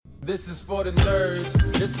This is for the nerds,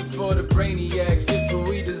 this is for the brainiacs, this what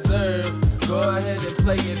we deserve. Go ahead and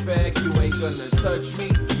play it back, you ain't gonna touch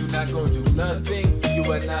me, you not gonna do nothing, you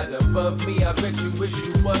are not above me, I bet you wish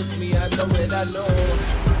you was me, I know it, I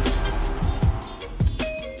know.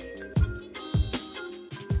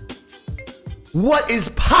 What is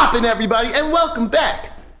poppin', everybody, and welcome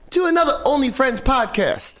back to another Only Friends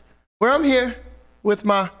podcast, where I'm here with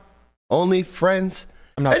my only friends.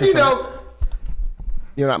 I'm not and your you friend. know,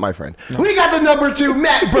 you're not my friend. No. We got the number 2,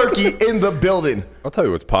 Matt Berkey, in the building. I'll tell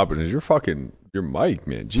you what's popping is your mic,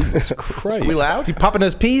 man. Jesus Christ. We loud? Is he popping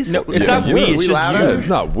those peas? No, it's not we. It's we just louder? you. Yeah, it's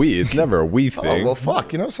not we. It's never a we thing. Oh, well,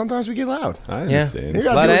 fuck. You know, sometimes we get loud. I Yeah. understand. You A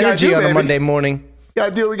gotta lot do of what you energy gotta on do, a baby. Monday morning.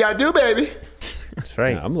 Gotta do what we gotta do, baby. That's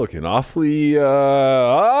right. Yeah, I'm looking awfully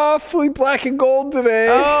black and gold today.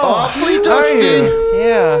 Awfully dusty.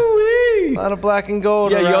 Yeah. Woo-wee. A lot of black and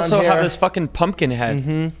gold Yeah, you around also here. have this fucking pumpkin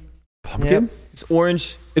head. Pumpkin? It's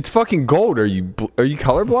orange. It's fucking gold. Are you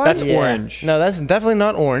colorblind? That's Yeah. orange. No, that's definitely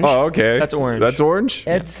not orange. Oh, okay. That's orange. That's orange?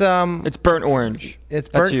 It's It's burnt orange. it's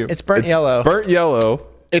That's burnt you. it's burnt It's yellow. Burnt yellow.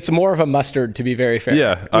 It's more of a mustard, to be very fair.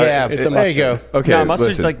 Yeah. Yeah, it's a there you go. mustard. Okay. No, mustard's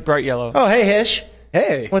listen. like bright yellow. Oh, hey Hish.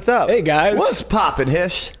 Hey. What's up? Hey, guys. What's poppin',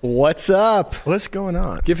 Hish? What's up? What's going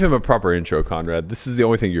on? Give him a proper intro, Conrad. This is the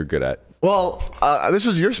only thing you're good at. Well, this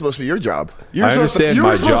was supposed to be your job. You I were supposed understand you my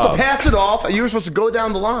were supposed job. to pass it off, and you were supposed to go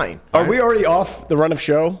down the line. Are we already off the run of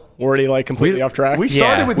show? We're already like completely off track? We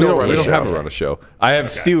started Yeah. with We no don't, run we of don't show. have a run of show. I have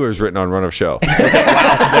Steelers written on run of show.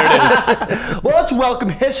 Well, let's welcome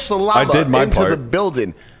Hish Salama I did my into part. the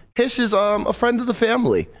building. Hish is a friend of the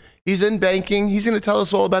family. He's in banking. He's going to tell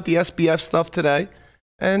us all about the SBF stuff today.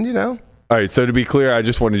 And, you know, All right, so to be clear, I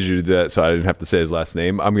just wanted you to do that so I didn't have to say his last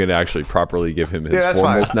name. I'm going to actually properly give him his Yeah, that's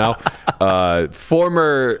fine. formals now.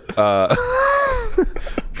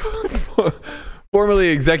 Formerly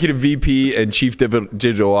executive VP and chief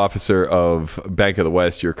digital officer of Bank of the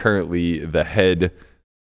West. You're currently the head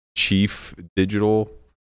chief digital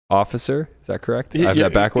officer. Is that correct? I have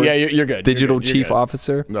that backwards? Yeah, you're good. Digital You're good. You're chief good.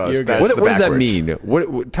 officer. no, You're that's good. the What does that backwards. mean?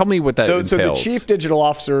 What, tell me what that So entails. the chief digital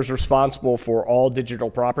officer is responsible for all digital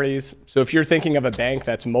properties. So if you're thinking of a bank,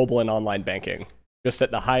 that's mobile and online banking. Just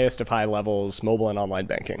at the highest of high levels, mobile and online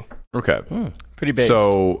banking. Okay. Pretty based.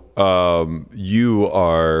 So you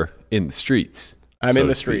are in the streets. I'm so in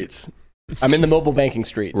the to speak. streets. I'm in the mobile banking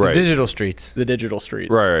streets. Right. Digital streets. The digital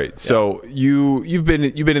streets. Right. So you've been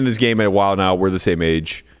in this game a while now. We're the same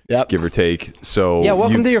age, Yep. give or take. So Yeah,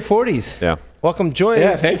 welcome to your 40s. Yeah. Welcome, join.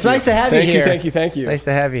 Yeah, thank it's you. nice to have Thank you here. Thank you. Nice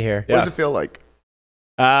to have you here. What does it feel like?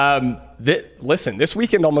 Listen, this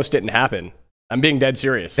weekend almost didn't happen. I'm being dead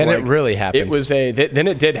serious. Then it really happened. It was then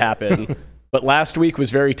it did happen. But last week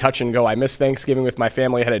was very touch and go. I missed Thanksgiving with my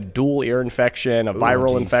family. I had a dual ear infection, a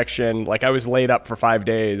viral infection. Like I was laid up for 5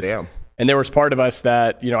 days. Damn. And there was part of us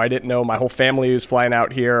that, I didn't know. My whole family was flying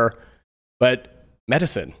out here. But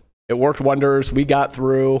medicine, it worked wonders. We got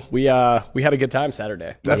through. We had a good time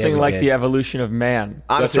Saturday. Nothing we like did. the evolution of man.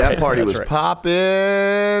 Honestly, That's that party right. was That's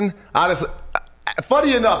popping. Honestly,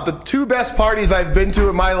 funny enough, the 2 best parties I've been to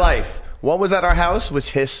in my life. One was at our house,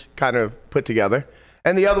 which Hish kind of put together.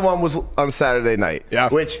 And the other one was on Saturday night, Yeah.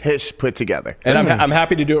 which Hish put together. And I'm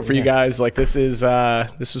happy to do it for you guys. Like this is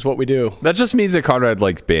what we do. That just means that Conrad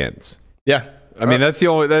likes bands. Yeah. I mean, that's the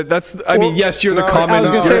only. I mean, yes, you're the no, common. I was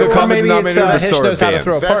going to you're say, the or common maybe it's denominator, but Hish so are knows how to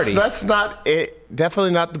throw a bands. party. That's not it.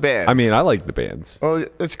 Definitely not the band. I mean, I like the bands. well,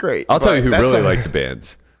 it's great. I'll tell you who but that's really not- liked the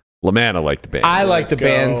bands. Lamanna liked the bands. I like the go.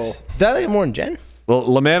 bands. Did I like it more than Jen? Well,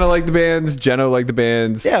 Lamanna liked the bands. Jeno liked the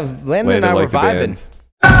bands. Yeah, Landon and I were liked the vibing. bands.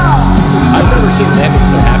 I've never seen Landon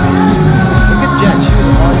so happy. Look at Jen. She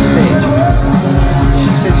was on stage.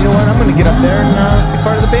 She said, you know what? I'm going to get up there and be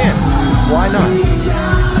part of the band. Why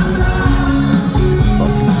not?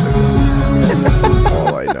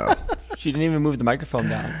 All I know. She didn't even move the microphone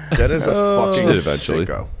down. That is a fucking She did eventually.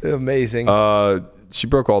 sicko. Amazing. She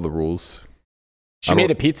broke all the rules. She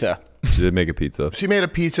made a pizza. She did make a pizza. She made a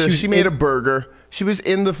pizza. She made a burger. She was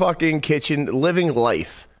in the fucking kitchen living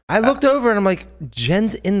life. I looked over and I'm like,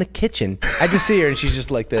 Jen's in the kitchen. I just see her and she's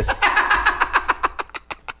just like this.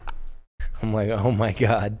 I'm like, oh my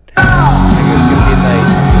God. I think it was going to be a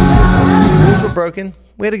night. Rules were broken.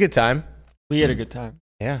 We had a good time. We had a good time.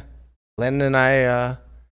 Yeah. Landon and I,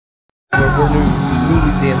 we're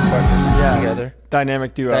newly dance partners together.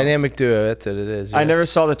 Dynamic duo. Dynamic duo, that's what it is. I yeah. never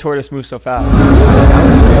saw the tortoise move so fast.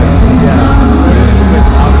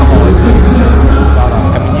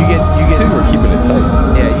 I mean, you get, We're keeping it tight.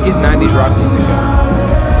 yeah, you get 90s rock music going.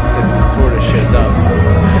 The tortoise shows up.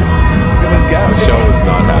 Look at this guy. The show was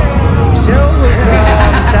not happening. Show was,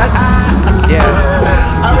 that's, yeah.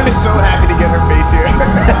 I was so happy to get her face here.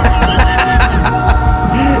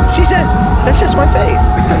 She She said, "That's just my face."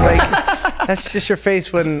 I'm like, that's just your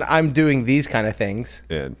face when I'm doing these kind of things.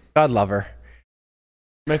 And God love her.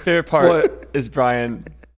 My favorite part is Brian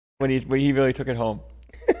when he really took it home.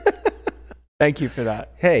 Thank you for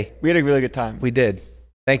that. Hey, We had a really good time. we did.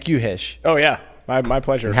 Thank you, Hish. Oh yeah, my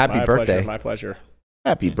pleasure. And happy My birthday. pleasure, my pleasure.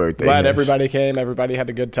 Happy birthday. Glad Hish. everybody came. Everybody had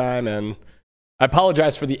a good time, and I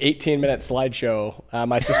apologize for the 18-minute slideshow.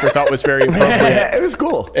 My sister thought was very appropriate, It was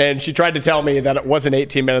cool. and she tried to tell me that it wasn't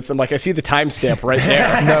 18 minutes. I'm like, I see the timestamp right there.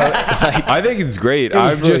 I think it's great. was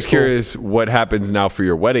I'm really just cool. curious what happens now for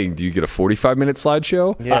your wedding. Do you get a 45-minute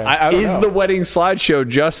slideshow? Yeah. I don't Is know. the wedding slideshow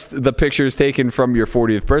just the pictures taken from your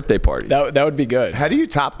 40th birthday party? that would be good. How do you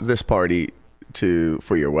top this party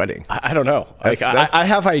for your wedding? I don't know. Like, That's- I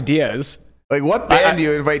have ideas. Like, what band do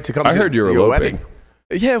you invite to come I to heard you're your eloping. wedding?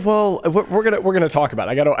 Yeah, well, we're gonna talk about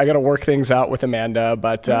it. I gotta work things out with Amanda,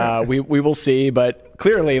 but we will see. But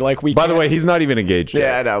clearly, like we. By the can't- way, he's not even engaged Yeah,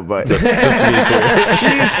 I yet. know, but Just to be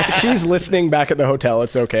clear. she's listening back at the hotel.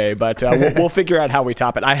 It's okay, but we'll figure out how we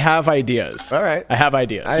top it. I have ideas. all right. I have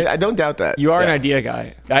ideas. I don't doubt that. You are an Yeah. idea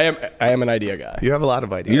guy. I am an idea guy. You have a lot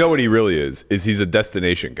of ideas. You know what he really is he's a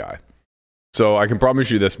destination guy. So I can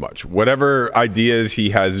promise you this much. Whatever ideas he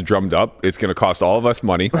has drummed up, it's going to cost all of us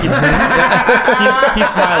money. For He's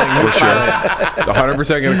smiling. He's sure. smiling. It's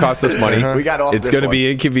 100% going to cost us money. We got off It's this going to one.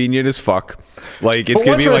 be inconvenient as fuck. Like, it's But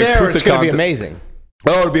going once to be we're like there, Punta it's going to be Cana. amazing.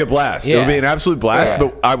 Oh, it'll be a blast. Yeah. It'll be an absolute blast, Yeah.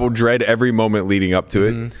 but I will dread every moment leading up to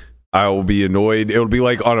it. I will be annoyed. It'll be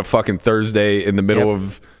like on a fucking Thursday in the middle Yep.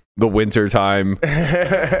 of the winter time. I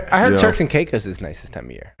heard Yeah. Turks and Caicos is nice this time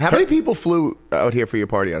of year. How many people flew out here for your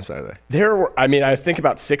party on Saturday? There were, I think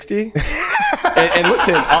about 60. and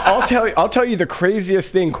listen, I'll tell you the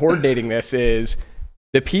craziest thing coordinating this is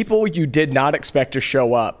the people you did not expect to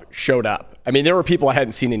show up showed up. I mean, there were people I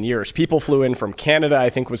hadn't seen in years. People flew in from Canada, I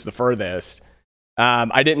think was the furthest.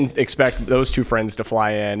 I didn't expect those two friends to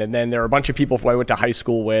fly in. And then there were a bunch of people who I went to high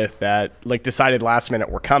school with that like decided last minute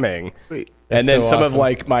were coming. Sweet. And That's then so some of awesome.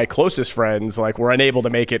 like my closest friends like were unable to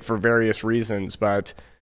make it for various reasons, but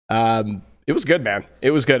it was good, man.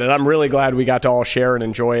 It was good, and I'm really glad we got to all share and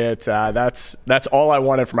enjoy it. That's all I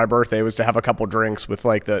wanted for my birthday was to have a couple drinks with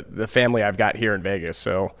like the family I've got here in Vegas.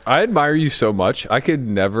 So I admire you so much. I could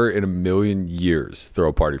never in a million years throw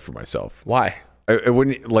a party for myself. Why? I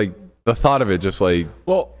wouldn't, like, the thought of it just like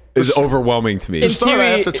Well, is overwhelming to me. In Start, I theory,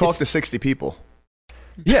 have to talk it's- to 60 people.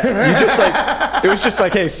 yeah, you just like it was just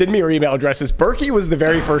like, hey, send me your email addresses. Berkey was the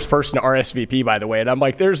very first person to RSVP, by the way, and I'm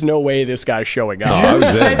like, there's no way this guy's showing up. I You was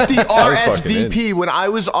in. sent the I was fucking in. RSVP when I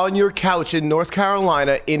was on your couch in North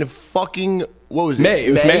Carolina in fucking, what was it? May.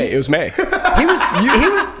 It was May. It was May.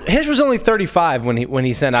 His was only 35 when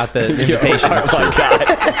he sent out the invitation. Oh my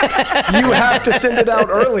God. You have to send it out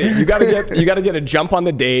early. You gotta get a jump on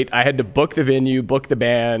the date. I had to book the venue, book the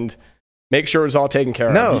band, make sure it was all taken care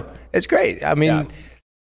of. No, it's great. I mean, Yeah.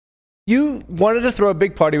 you wanted to throw a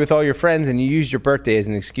big party with all your friends, and you used your birthday as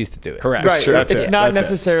an excuse to do it. Correct. Right, Sure, that's it's it. not That's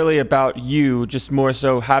it. necessarily about you, just more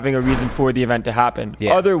so having a reason for the event to happen.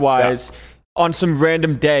 Yeah. Otherwise, on some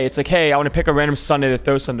random day, it's like, hey, I want to pick a random Sunday to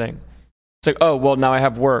throw something. It's like, oh, well, now I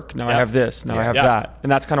have work. Now I Yeah. have this. Now I have Yeah. that.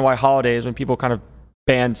 And that's kind of why holidays, when people kind of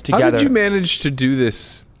band How together. did you manage to do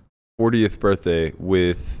this 40th birthday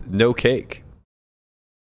with no cake?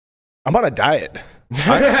 I'm on a diet.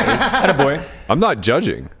 Attaboy. I'm not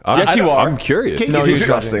judging. Yes, you are. I'm curious. Cake No, is you're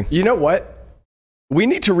disgusting. You know what? We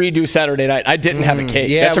need to redo Saturday night. I didn't have a cake.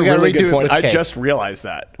 Yeah, That's a we gotta really redo good it point. with I cake. just realized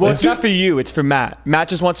that. Well, it's not for you. It's for Matt. Matt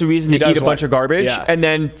just wants a reason He to does eat a bunch want- of garbage yeah. and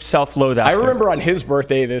then self-loathe after. I remember on his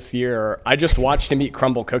birthday this year, I just watched him eat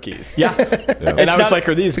crumble cookies. Yeah. And It's I was not- like,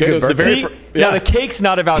 are these a good? good It was the very See, fir- now yeah. the cake's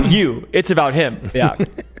not about you. It's about him. yeah.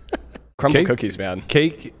 Crumble Cake- cookies, man.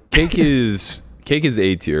 Cake is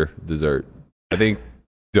A tier dessert. I think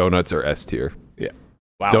donuts are S tier. Yeah.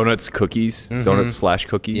 Wow. Donuts, cookies, donuts /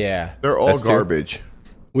 cookies. Yeah. They're all S tier. garbage.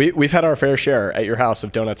 We've had our fair share at your house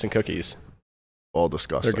of donuts and cookies. All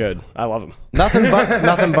disgusting. They're good. I love them.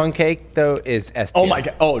 Nothing bun cake though is S tier. Oh my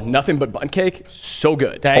God. Oh, nothing but bun cake. So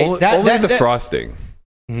good. Only the frosting.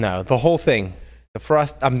 No, the whole thing. The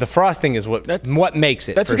frosting is what makes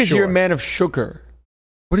it. That's for because sure. you're a man of sugar.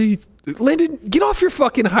 What are you, Landon? Get off your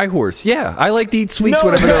fucking high horse. Yeah, I like to eat sweets No,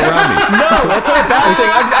 whenever they're around me. No, that's not a bad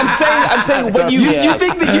thing. I'm saying what you. You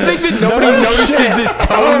think that nobody notices this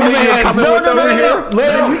tone that you're coming with over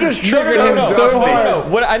here? You just triggered him No, so hard. no.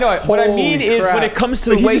 What I know. What I mean Holy is when crap. it comes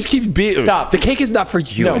to the He way. just keeps being. Stop. The cake is not for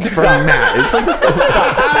you. No, it's for stop. Matt. It's like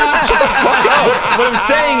What I'm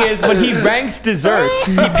saying is when he ranks desserts,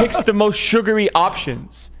 he picks the most sugary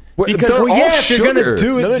options. Because they're all if you're sugar. gonna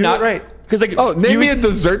do it, No, they're do not it right. Because like oh, name you me a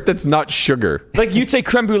dessert that's not sugar. like you'd say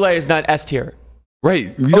creme brulee is not S tier.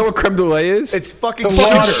 Right. You know what creme brulee is? It's fucking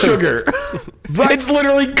fucking sugar. Right. It's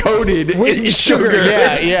literally coated in sugar.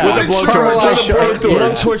 Yeah. With a blowtorch.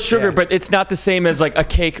 Blowtorch sugar, but it's not the same as like a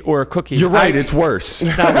cake or a cookie. You're right. It's worse.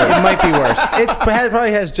 It might be worse. It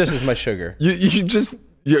probably has just as much sugar.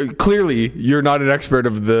 Clearly, you're not an expert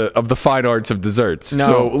of the fine arts of desserts. No.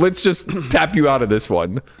 So let's just tap you out of this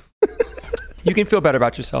one. You can feel better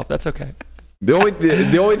about yourself. That's okay. The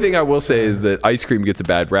only thing I will say is that ice cream gets a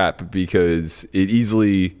bad rap because it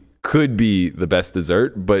easily could be the best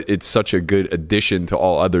dessert, but it's such a good addition to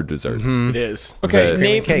all other desserts. It is. Okay,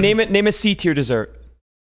 That- name a C tier dessert.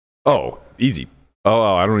 Oh, easy.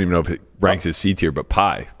 Oh, I don't even know if it ranks as C tier, but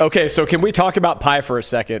pie. Okay, so can we talk about pie for a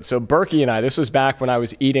second? So Berkey and I, this was back when I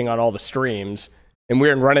was eating on all the streams, and we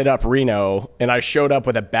were in Run It Up Reno, and I showed up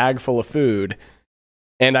with a bag full of food,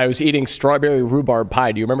 and I was eating strawberry rhubarb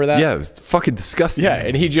pie. Do you remember that? Yeah, it was fucking disgusting. Yeah,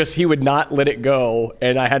 and he would not let it go,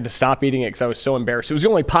 and I had to stop eating it because I was so embarrassed. It was the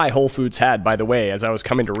only pie Whole Foods had, by the way, as I was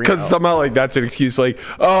coming to Reno. Because somehow, like, that's an excuse, like,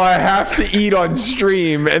 oh, I have to eat on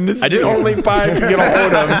stream, and this is the only pie I can get a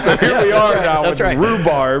hold of. So here we are now with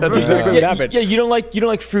rhubarb. That's exactly what happened. Yeah, you don't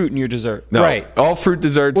like fruit in your dessert. No, Right. all fruit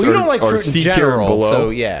desserts Well, you don't are, like are fruit in C tier general, and below. so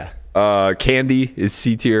yeah. Candy is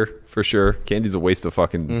C tier for sure. Candy's a waste of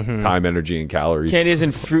fucking time, energy, and calories. Candy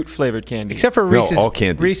isn't fruit flavored candy. Except for No, all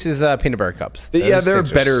candy. Reese's peanut butter cups. Yeah, Those there are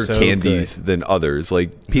things better so candies than others.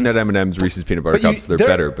 Like peanut M&Ms, Reese's peanut butter cups, they're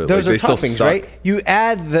better, but those like, are they still toppings, suck. right? You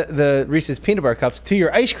add the Reese's peanut butter cups to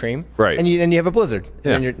your ice cream, Right. And you have a Blizzard.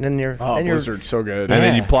 Yeah. Then you're Blizzard's so good. And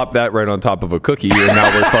then you plop that right on top of a cookie, and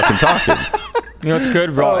now we're fucking talking. You know what's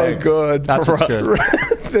good? Raw eggs. good. That's what's good.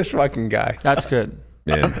 This fucking guy. That's good.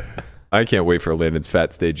 Man, I can't wait for Landon's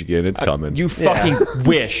fat stage again. It's coming. You fucking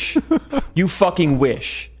wish. You fucking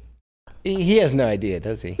wish. He has no idea,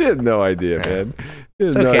 does he? He has no idea, man. He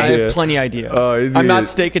has no okay. I idea. have plenty idea. Oh, he's I'm gonna not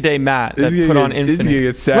steak a day Matt. He's That's gonna put get- on He's infinite. gonna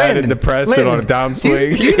get sad and depressed and on a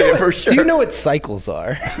downswing. Do you know, for sure. do you know what cycles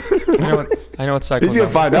are? I know what cycle. He's gonna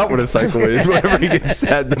find out what a cycle is whenever he gets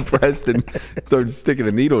sad, depressed, and starts sticking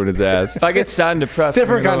a needle in his ass. If I get sad and depressed,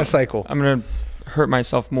 Different I'm gonna kind of cycle. I'm gonna hurt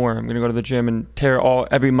myself more. I'm gonna go to the gym and tear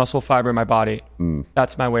every muscle fiber in my body.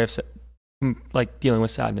 That's my way of like dealing with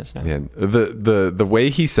sadness now. Man, the way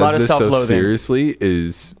he Lot says of this so self-loathing. seriously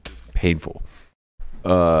is painful.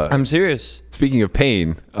 I'm serious. Speaking of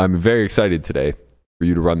pain, I'm very excited today for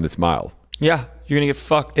you to run this mile. Yeah, you're gonna get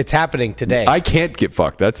fucked. It's happening today. I can't get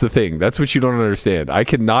fucked. That's the thing. That's what you don't understand. I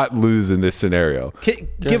cannot lose in this scenario.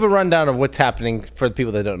 Give a rundown of what's happening for the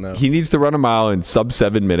people that don't know. He needs to run a mile in sub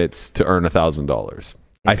 7 minutes to earn $1,000.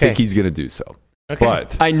 I think he's going to do so. Okay.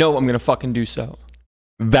 But I know I'm gonna fucking do so.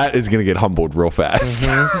 that is going to get humbled real fast.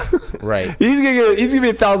 Right. He's gonna be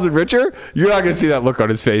 1,000 richer. You're not gonna see that look on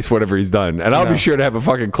his face whatever he's done, and I'll be sure to have a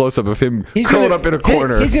fucking close up of him curled up in a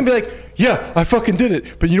corner. He's gonna be like, "Yeah, I fucking did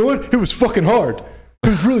it, but you know what? It was fucking hard. It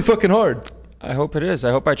was really fucking hard." I hope it is. I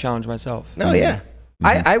hope I challenge myself. No, yeah.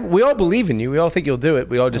 We all believe in you. We all think you'll do it.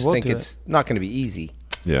 We all just will think do it's not going to be easy.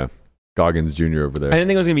 Yeah, Goggins Jr. over I there. didn't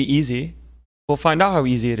think it was gonna be easy. We'll find out how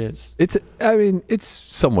easy it is. It's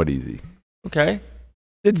somewhat easy. Okay.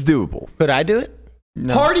 It's doable. Could I do it?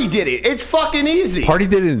 No. Party did it. It's fucking easy. Party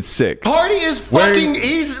did it in 6. Party is fucking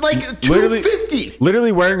easy, like literally- $250.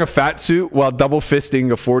 Literally wearing a fat suit while double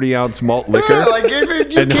fisting a 40-ounce malt liquor. Yeah, like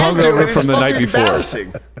if you and can't do hungover it, it's from the night fucking before.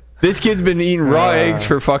 embarrassing. This kid's been eating raw eggs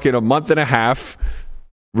for fucking a month and a half,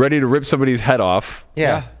 ready to rip somebody's head off.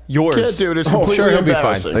 Yeah. Yours. Can't do it. It's Oh, completely sure, he'll be fine.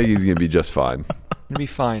 embarrassing. I think he's gonna be just fine. It'll be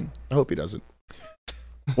fine. I hope he doesn't.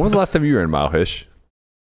 When was the last time you were in Mile Hish?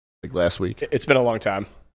 Like last week. It's been a long time.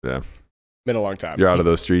 Yeah, Been a long time. you're out of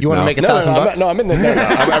those streets You want now. to make No, $1,000 I'm bucks? not, no, I'm in the. No,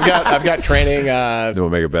 no. I've got training. You want to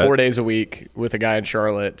make a bet? 4 days a week with a guy in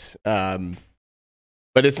Charlotte.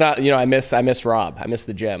 But it's not. I miss Rob. I miss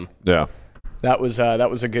the gym. Yeah, That was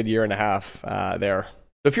a good year and a half there.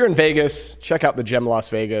 So if you're in Vegas, check out the Gem Las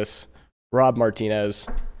Vegas. Rob Martinez,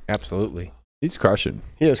 Absolutely. he's crushing.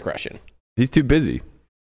 he is crushing. He's too busy.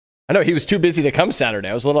 I know he was too busy to come Saturday.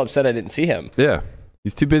 I was a little upset I didn't see him. Yeah,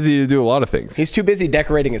 he's too busy to do a lot of things. He's too busy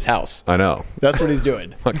decorating his house. I know. That's what he's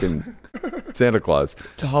doing. Fucking Santa Claus.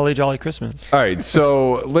 It's a holly jolly Christmas. All right,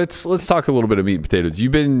 so let's talk a little bit of meat and potatoes.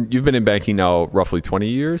 You've been in banking now roughly 20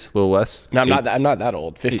 years, a little less. No, I'm not that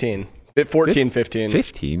old. 15. 14, 15.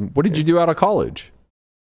 15. What did you do out of college?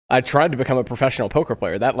 I tried to become a professional poker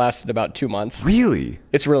player. That lasted about 2 months. Really?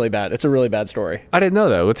 It's really bad. It's a really bad story. I didn't know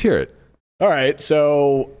that. Let's hear it. All right,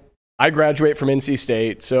 so I graduate from NC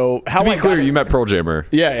State. So how To be I clear, got, you met Pearl Jammer.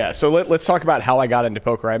 yeah. So let's talk about how I got into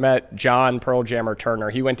poker. I met John Pearl Jammer Turner.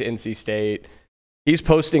 He went to NC State. He's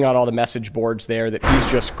posting on all the message boards there that he's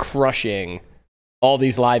just crushing all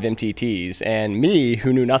these live MTTs. And me,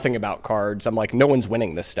 who knew nothing about cards, I'm like, no one's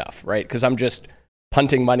winning this stuff, right? Because I'm just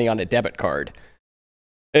punting money on a debit card.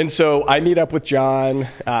 And so I meet up with John.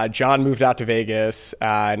 John moved out to Vegas,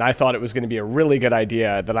 and I thought it was going to be a really good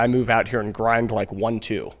idea that I move out here and grind like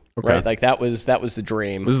 1-2. Okay. Right? Like that was the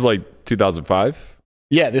dream. This is like 2005?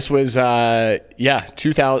 Yeah, this was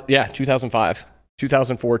 2005,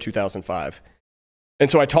 2004, 2005.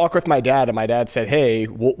 And so I talked with my dad, and my dad said, "Hey,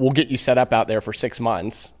 we'll get you set up out there for 6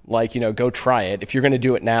 months. Like, go try it. If you're going to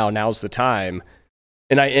do it now, now's the time."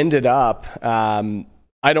 And I ended up,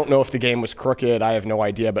 I don't know if the game was crooked. I have no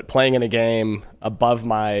idea, but playing in a game above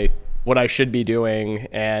what I should be doing,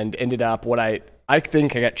 and ended up I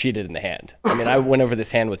think I got cheated in the hand. I mean, I went over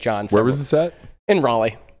this hand with John. Where was this at? In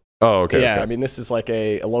Raleigh. Oh, okay. Yeah, okay. I mean, this is like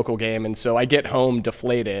a local game. And so I get home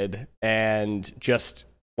deflated and just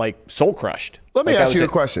like soul crushed. Let me Like, ask you a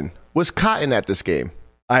question. Was Cotton at this game?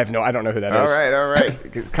 I don't know who that is. All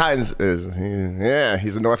right. Cotton's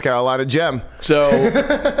he's a North Carolina gem. So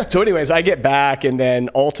anyways, I get back and then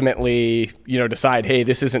ultimately, decide, hey,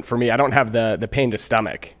 this isn't for me. I don't have the pain to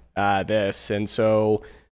stomach this. And so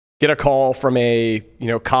get a call from a,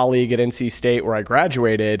 colleague at NC State where I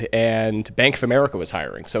graduated, and Bank of America was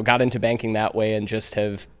hiring. So got into banking that way and just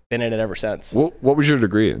have been in it ever since. What was your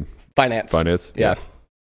degree in? Finance. Finance? Yeah.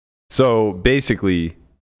 So basically,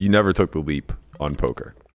 you never took the leap on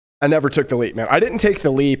poker. I never took the leap, man. I didn't take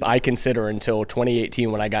the leap, I consider, until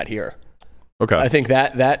 2018 when I got here. Okay. I think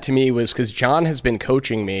that to me was because John has been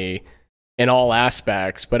coaching me in all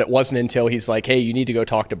aspects, but it wasn't until he's like, hey, you need to go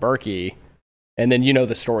talk to Berkey. And then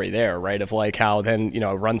the story there, right? Of like how then,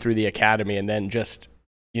 run through the academy and then just,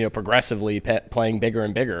 progressively playing bigger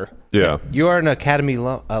and bigger. Yeah. You are an Academy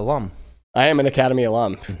alum. I am an Academy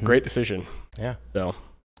alum. Mm-hmm. Great decision. Yeah. So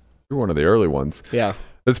You're one of the early ones. Yeah.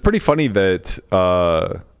 It's pretty funny that,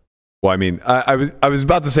 I was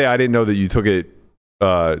about to say I didn't know that you took it,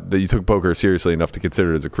 that you took poker seriously enough to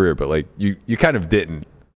consider it as a career, but like you kind of didn't.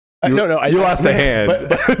 You lost a hand.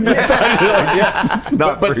 It's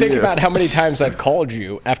not but for think you. about how many times I've called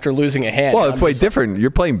you after losing a hand. Well, it's way different.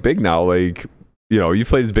 You're playing big now. Like, you've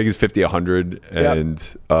played as big as 50, 100,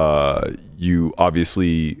 and you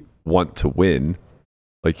obviously want to win.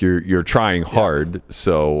 Like you're trying hard.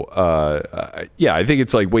 So I think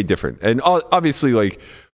it's like way different. And obviously, like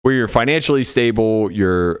where you're financially stable,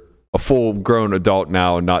 you're a full grown adult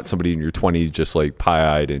now, not somebody in your 20s just like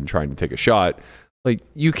pie-eyed and trying to take a shot. Like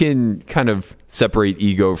you can kind of separate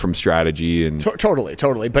ego from strategy and totally.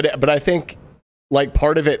 But I think like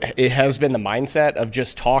part of it has been the mindset of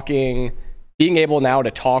just talking, being able now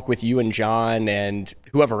to talk with you and John and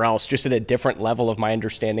whoever else, just at a different level of my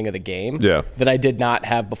understanding of the game that I did not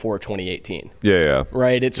have before 2018. Yeah.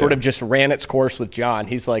 Right. It sort of just ran its course with John.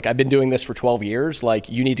 He's like, I've been doing this for 12 years. Like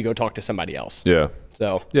you need to go talk to somebody else. Yeah.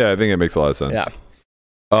 So yeah, I think it makes a lot of sense. Yeah.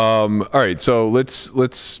 All right. So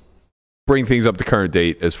let's bring things up to current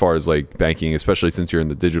date as far as like banking, especially since you're in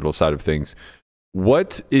the digital side of things.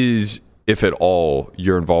 What is, if at all,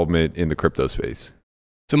 your involvement in the crypto space?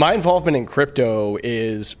 So my involvement in crypto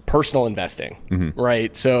is personal investing,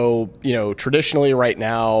 right? So, traditionally right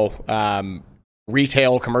now,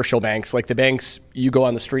 retail commercial banks, like the banks you go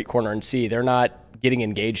on the street corner and see, they're not getting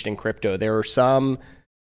engaged in crypto. There are some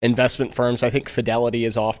investment firms, I think Fidelity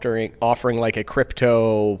is offering like a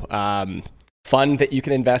crypto fund that you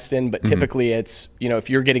can invest in, but typically it's, if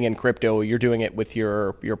you're getting in crypto, you're doing it with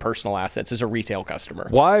your personal assets as a retail customer.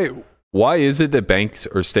 Why is it that banks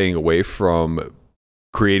are staying away from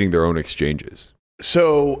creating their own exchanges?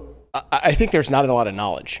 So I think there's not a lot of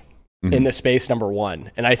knowledge in this space, number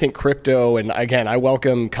one. And I think crypto, and again, I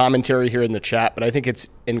welcome commentary here in the chat, but I think it's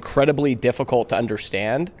incredibly difficult to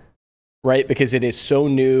understand, right? Because it is so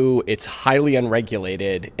new, it's highly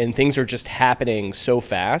unregulated, and things are just happening so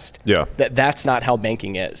fast that's not how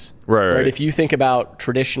banking is. Right. If you think about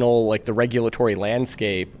traditional, like the regulatory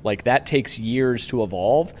landscape, like that takes years to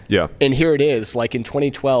evolve. Yeah. And here it is, like in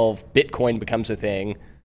 2012, Bitcoin becomes a thing,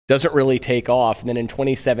 doesn't really take off. And then in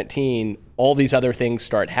 2017, all these other things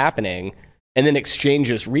start happening. And then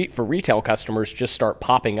exchanges for retail customers just start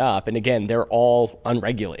popping up. And again, they're all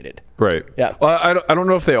unregulated. Right. Yeah. Well, I don't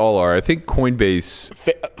know if they all are. I think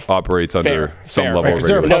Coinbase operates under some level of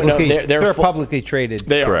regulation. They're publicly traded.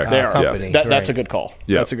 They are. Correct. They are. Company. That's a good call.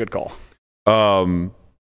 Yeah. That's a good call.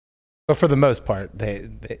 But for the most part,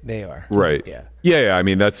 they are. Right. Yeah. I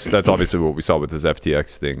mean, that's obviously what we saw with this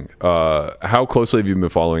FTX thing. How closely have you been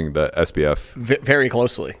following the SBF? Very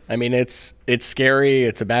closely. I mean, it's scary.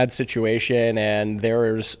 It's a bad situation, and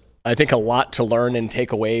there's, I think, a lot to learn and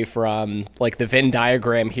take away from like the Venn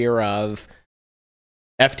diagram here of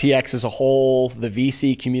FTX as a whole, the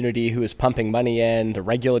VC community who is pumping money in, the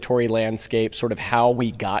regulatory landscape, sort of how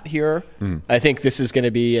we got here. I think this is going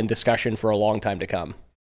to be in discussion for a long time to come.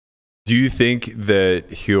 Do you think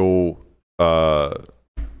that he'll,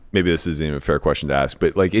 maybe this isn't even a fair question to ask,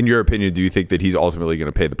 but like in your opinion, do you think that he's ultimately going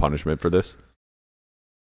to pay the punishment for this?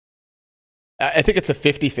 I think it's a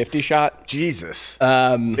 50-50 shot. Jesus.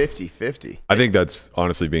 50-50. I think that's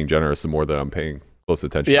honestly being generous the more that I'm paying close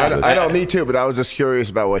attention Yeah, to this. I know, me too, but I was just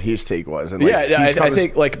curious about what his take was. And like, I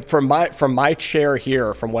think like from my chair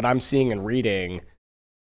here, from what I'm seeing and reading,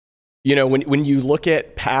 you know, when you look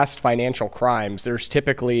at past financial crimes, there's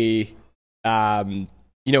typically, you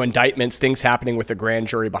know, indictments, things happening with the grand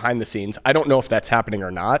jury behind the scenes. I don't know if that's happening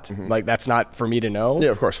or not. Like, that's not for me to know. Yeah,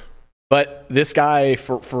 of course. But this guy,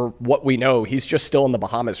 for what we know, he's just still in the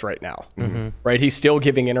Bahamas right now, right? He's still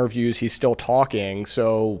giving interviews. He's still talking.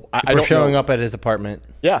 So I don't showing know. up at his apartment.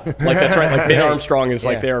 Yeah, like that's right. Like Ben Armstrong is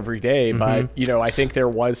like there every day. But, you know, I think there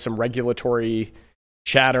was some regulatory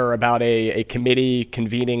chatter about a committee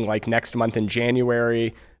convening like next month in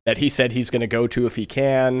January that he said he's going to go to if he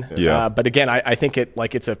can. Yeah. But again, I think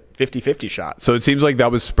it's a 50-50 shot. So it seems like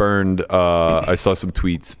that was spurned. I saw some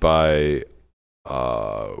tweets by,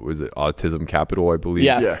 was it Autism Capital, I believe?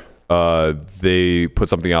 Yeah. They put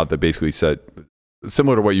something out that basically said,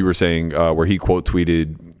 similar to what you were saying, where he quote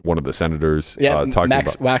tweeted one of the senators talking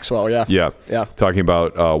Max about Waxwell, yeah, Yeah. talking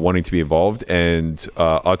about wanting to be involved, and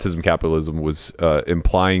Autism Capitalism was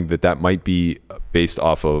implying that might be based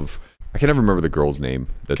off of, I can never remember the girl's name.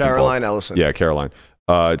 That's Caroline involved. Ellison. Yeah, Caroline.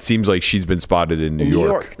 It seems like she's been spotted in New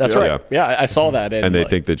York. That's right. Yeah, I saw that. And they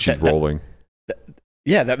think that she's rolling.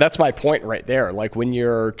 That's my point right there. Like when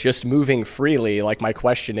you're just moving freely, like my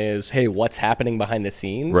question is, hey, what's happening behind the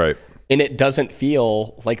scenes? Right. And it doesn't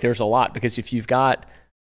feel like there's a lot, because if you've got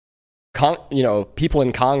people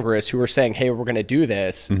in Congress who are saying, hey, we're going to do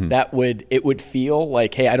this, it would feel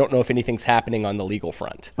like, hey, I don't know if anything's happening on the legal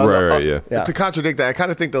front. Right, yeah. To contradict that, I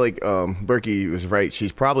kind of think that like Berkey was right. She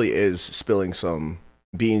probably is spilling some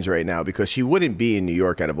beans right now because she wouldn't be in New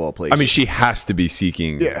York out of all places. I mean, she has to be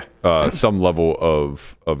seeking some level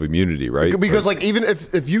of immunity, right? Because like even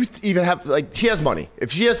if you even have like, she has money.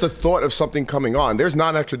 If she has the thought of something coming on, there's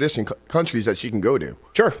non-extradition countries that she can go to.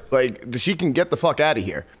 Sure. Like she can get the fuck out of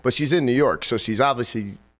here, but she's in New York, so she's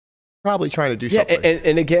obviously probably trying to do something.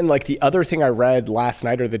 And again, like the other thing I read last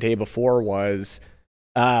night or the day before was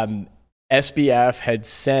SBF had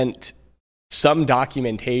sent some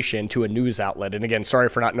documentation to a news outlet, and again, sorry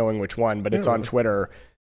for not knowing which one, but it's on Twitter,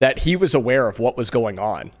 that he was aware of what was going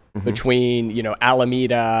on between, you know,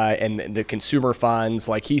 Alameda and the consumer funds.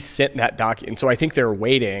 Like he sent that and so I think they're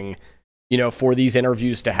waiting, you know, for these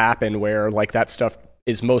interviews to happen where like that stuff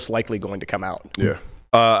is most likely going to come out. Yeah.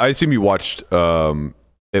 I assume you watched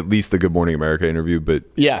at least the Good Morning America interview, but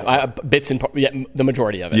Bits and the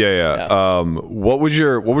majority of it. Yeah. What was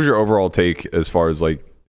your overall take as far as like,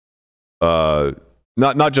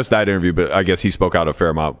 not just that interview, but I guess he spoke out a fair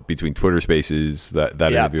amount between Twitter Spaces, that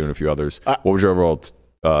interview, and a few others. What was your overall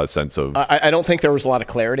sense of? I don't think there was a lot of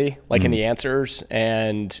clarity, like in the answers,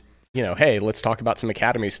 and you know, hey, let's talk about some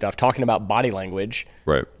academy stuff. Talking about body language,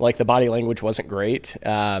 right? Like the body language wasn't great.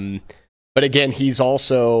 But again, he's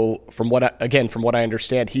also, from what I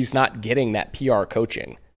understand, he's not getting that PR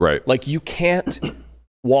coaching, right? Like you can't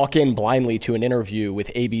walk in blindly to an interview with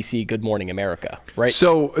ABC Good Morning America, right?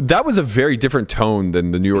 So that was a very different tone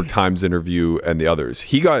than the New York Times interview and the others.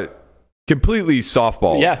 He got completely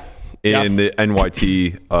softballed in the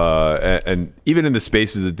NYT, and even in the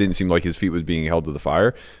spaces, it didn't seem like his feet was being held to the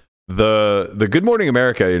fire. The Good Morning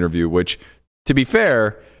America interview, which, to be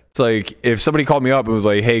fair, it's like if somebody called me up and was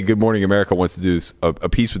like, hey, Good Morning America wants to do a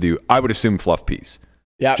piece with you, I would assume fluff piece.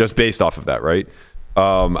 Yeah. Just based off of that, right?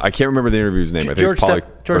 I can't remember the interview's name. I think it's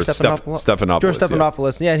George Stephanopoulos. George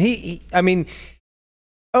Stephanopoulos. Yeah, and he, I mean,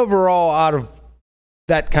 overall, out of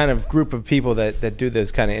that kind of group of people that do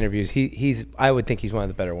those kind of interviews, I would think he's one of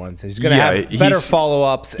the better ones. He's going to have better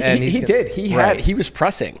follow-ups. And he was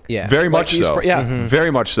pressing. Yeah, very much so.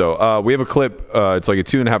 Very much so. We have a clip. It's like a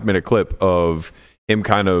 2.5 minute clip of him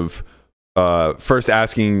kind of first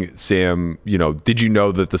asking Sam, you know, did you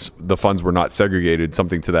know that the funds were not segregated?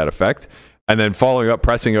 Something to that effect. And then following up,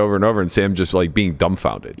 pressing over and over, and Sam just like being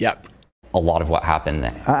dumbfounded. Yep. A lot of what happened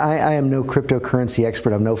there. I am no cryptocurrency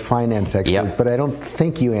expert. I'm no finance expert, but I don't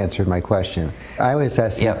think you answered my question. I was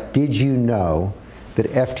asking, did you know that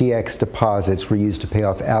FTX deposits were used to pay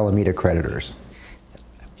off Alameda creditors?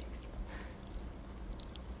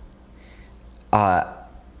 I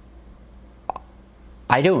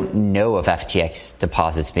don't know of FTX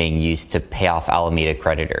deposits being used to pay off Alameda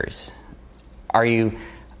creditors. Are you...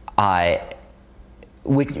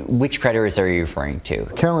 Which creditors are you referring to?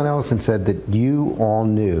 Carolyn Ellison said that you all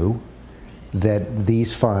knew that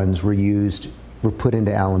these funds were put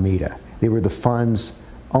into Alameda. They were the funds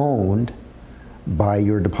owned by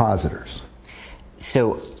your depositors.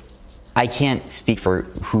 So I can't speak for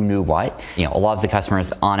who knew what. A lot of the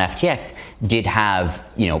customers on FTX did have,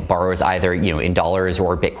 borrows either, in dollars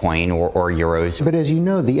or Bitcoin or euros. But as you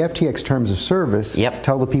know, the FTX terms of service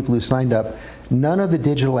tell the people who signed up, none of the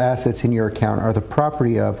digital assets in your account are the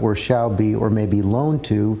property of or shall be or may be loaned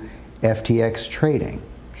to FTX Trading.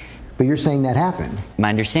 But you're saying that happened. My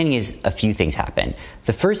understanding is a few things happened.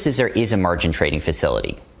 The first is there is a margin trading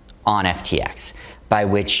facility on FTX by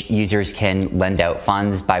which users can lend out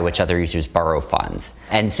funds, by which other users borrow funds.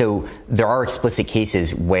 And so there are explicit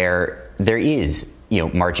cases where there is,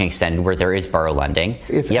 margin extended, where there is borrow lending.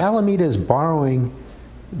 If Alameda is borrowing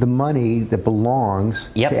the money that belongs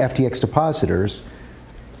to FTX depositors,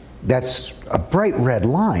 that's a bright red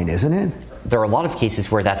line, isn't it? There are a lot of cases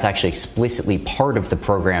where that's actually explicitly part of the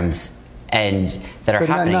programs and that are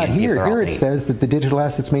happening. Not here. Here it says that the digital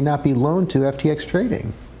assets may not be loaned to FTX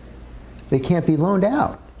Trading. They can't be loaned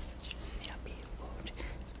out.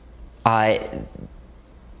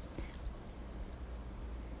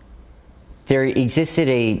 There existed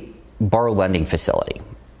a borrow lending facility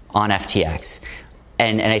on FTX.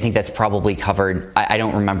 And I think that's probably covered, I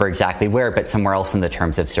don't remember exactly where, but somewhere else in the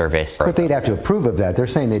terms of service. But they'd have to approve of that. They're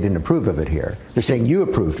saying they didn't approve of it here. They're saying you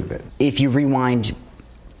approved of it. If you rewind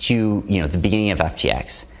to, the beginning of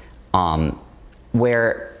FTX,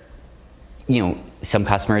 where, some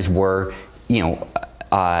customers were,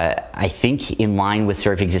 I think in line with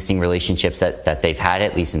sort of existing relationships that they've had,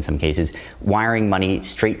 at least in some cases, wiring money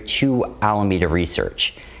straight to Alameda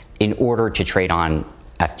Research in order to trade on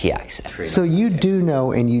FTX. So you do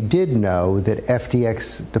know, and you did know, that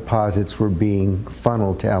FTX deposits were being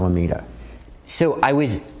funneled to Alameda. So I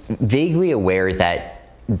was vaguely aware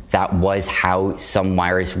that that was how some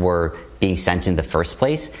wires were being sent in the first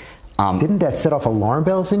place. Didn't that set off alarm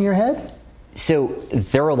bells in your head? So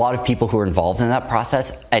there were a lot of people who were involved in that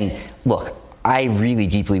process. And look, I really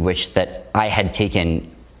deeply wish that I had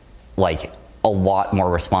taken a lot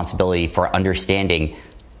more responsibility for understanding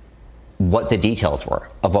what the details were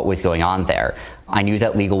of what was going on there. I knew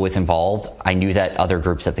that legal was involved. I knew that other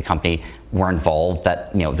groups at the company were involved,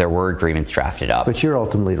 that there were agreements drafted up. But you're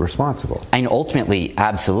ultimately responsible. And ultimately,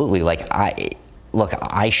 absolutely,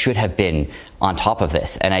 I should have been on top of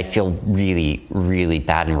this, and I feel really, really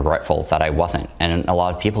bad and regretful that I wasn't. And a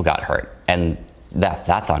lot of people got hurt, and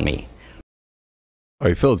that's on me. Oh,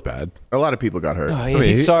 he feels bad. A lot of people got hurt. Oh,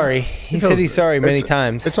 he's sorry. He said he's sorry many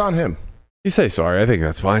times. It's on him. You say sorry. I think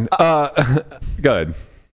that's fine. Go ahead.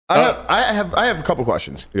 I have a couple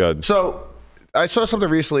questions. Go ahead. So I saw something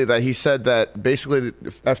recently that he said that basically the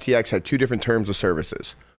FTX had two different terms of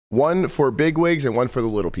services. One for bigwigs and one for the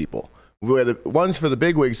little people. Where the ones for the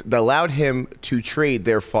bigwigs that allowed him to trade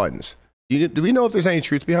their funds. Do we know if there's any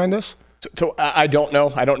truth behind this? So I don't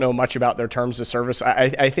know. I don't know much about their terms of service.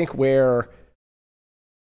 I think where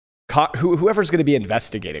whoever's going to be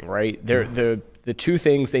investigating, right? The two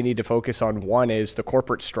things they need to focus on. One is the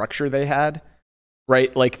corporate structure they had,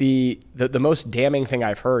 right? Like the most damning thing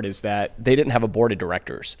I've heard is that they didn't have a board of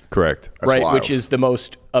directors. Correct. Right, which is the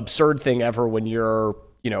most absurd thing ever when you're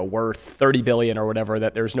worth $30 billion or whatever,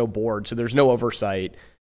 that there's no board, so there's no oversight.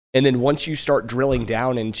 And then once you start drilling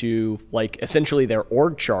down into essentially their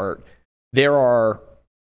org chart, there are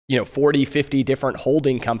 40, 50 different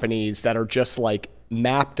holding companies that are just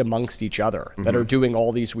mapped amongst each other, that are doing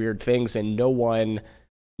all these weird things, and no one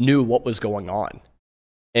knew what was going on.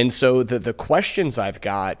 And so the questions I've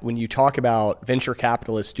got when you talk about venture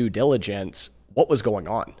capitalist due diligence, what was going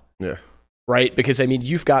on? Yeah. Right? Because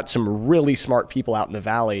you've got some really smart people out in the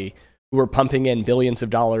Valley who are pumping in billions of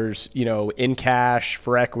dollars, in cash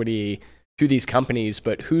for equity to these companies,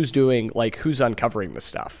 but who's uncovering this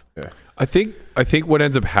stuff? Yeah. I think what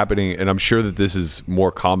ends up happening, and I'm sure that this is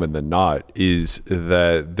more common than not, is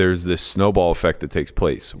that there's this snowball effect that takes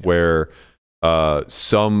place where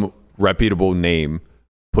some reputable name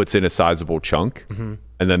puts in a sizable chunk, and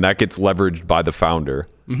then that gets leveraged by the founder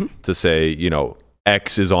to say,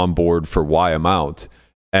 X is on board for Y amount.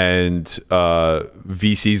 And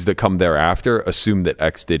VCs that come thereafter assume that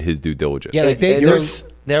X did his due diligence. Yeah,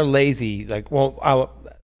 they're lazy.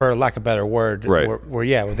 For lack of a better word, right?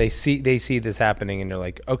 Where they see this happening and they're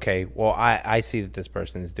like, okay, well, I see that this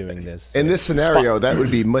person is doing this. In this scenario, that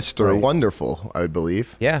would be Mr. Wonderful, I would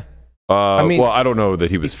believe. Yeah. Well, I don't know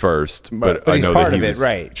that he was first, but I he's know part that he of was, it,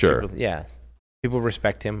 right? Sure. People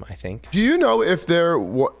respect him, I think. Do you know if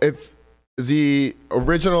the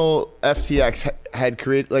original FTX had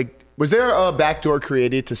created, Was there a backdoor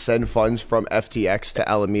created to send funds from FTX to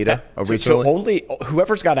Alameda originally? So only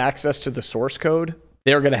whoever's got access to the source code,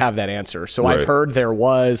 they're going to have that answer. So I've heard there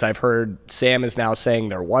was. I've heard Sam is now saying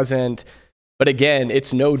there wasn't. But again,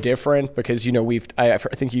 it's no different because, I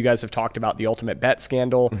think you guys have talked about the Ultimate Bet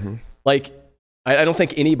scandal. Mm-hmm. Like, I don't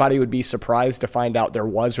think anybody would be surprised to find out there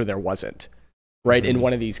was or there wasn't, right, in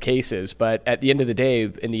one of these cases. But at the end of the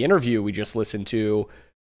day, in the interview we just listened to,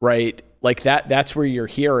 right, like that's where you're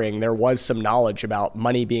hearing there was some knowledge about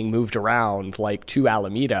money being moved around, like, to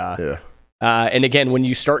Alameda. Yeah. And again, when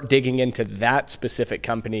you start digging into that specific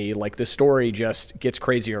company, like, the story just gets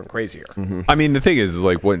crazier and crazier. Mm-hmm. I mean, the thing is,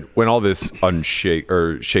 like, when all this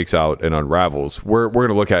shakes out and unravels, we're going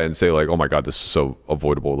to look at it and say, like, oh my God, this is so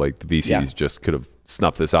avoidable. Like, the VCs just could have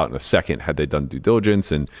snuffed this out in a second had they done due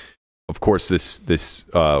diligence. And of course, this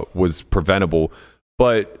was preventable.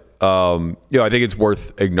 But I think it's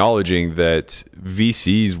worth acknowledging that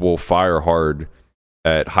VCs will fire hard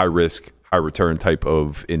at high risk, high return type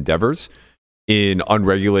of endeavors in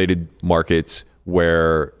unregulated markets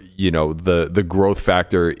where, the growth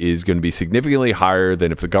factor is going to be significantly higher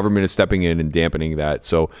than if the government is stepping in and dampening that.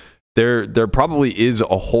 So there probably is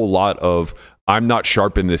a whole lot of, I'm not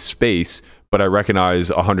sharp in this space, but I recognize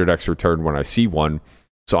 100x return when I see one.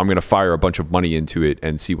 So I'm going to fire a bunch of money into it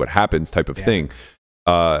and see what happens type of thing.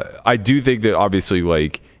 I do think that obviously,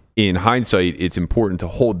 like, in hindsight, it's important to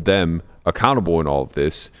hold them accountable in all of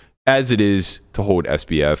this, as it is to hold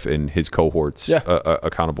SBF and his cohorts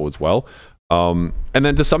accountable as well. And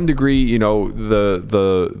then to some degree,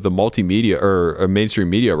 the multimedia or mainstream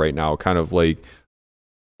media right now kind of like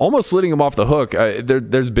almost letting him off the hook.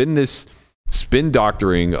 There's been this spin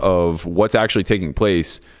doctoring of what's actually taking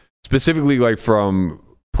place, specifically like from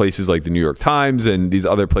places like the New York Times and these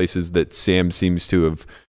other places that Sam seems to have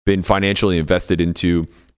been financially invested into.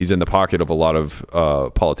 He's in the pocket of a lot of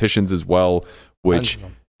politicians as well, which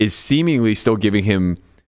is seemingly still giving him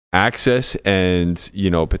access and,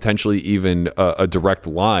 potentially even a direct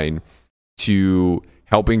line to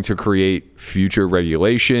helping to create future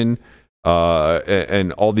regulation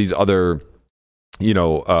and all these other,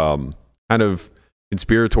 kind of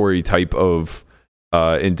conspiratory type of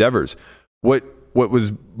endeavors. What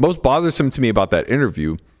was most bothersome to me about that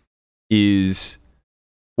interview is,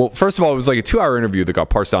 well, first of all, it was like a 2-hour interview that got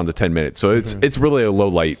parsed down to 10 minutes. So it's really a low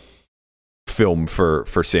light film for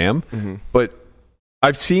Sam. Mm-hmm. But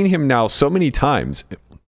I've seen him now so many times.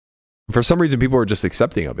 For some reason, people are just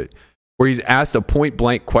accepting of it, where he's asked a point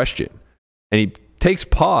blank question and he takes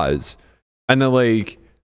pause and then like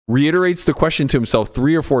reiterates the question to himself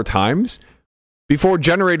 3 or 4 times before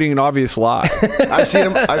generating an obvious lie. I've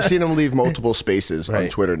seen him leave multiple spaces on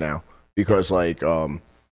Twitter now because like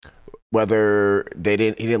whether he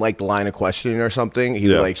didn't like the line of questioning or something, he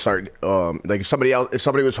would like start like if somebody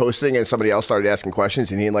was hosting and somebody else started asking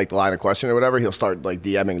questions and he didn't like the line of question or whatever, he'll start like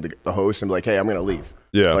DMing the host and be like, hey, I'm gonna leave.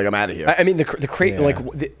 Yeah, like I'm out of here. I mean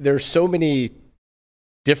there's so many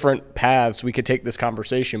different paths we could take this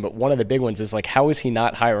conversation, but one of the big ones is like, how is he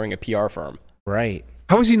not hiring a PR firm? Right.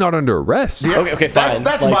 How is he not under arrest? Yeah. Okay, fine.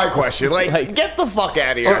 That's like, my question. Like, get the fuck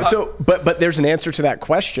out of here. So, but there's an answer to that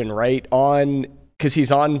question, right? Because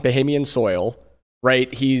he's on Bahamian soil,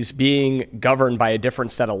 right? He's being governed by a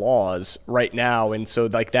different set of laws right now, and so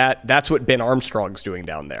like that's what Ben Armstrong's doing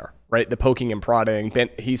down there, right? The poking and prodding.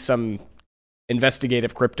 He's some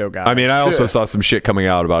investigative crypto guy. I mean, I also saw some shit coming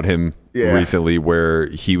out about him recently where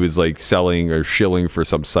he was like selling or shilling for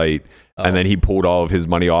some site. And then he pulled all of his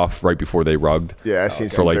money off right before they rugged. Yeah, I seen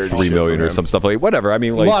for like $3 million or some stuff like whatever. I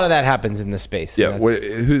mean, like a lot of that happens in the space. Yeah,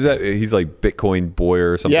 who's that? He's like Bitcoin Boy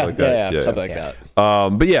or something like that. Yeah, something like that.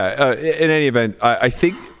 But yeah, in any event, I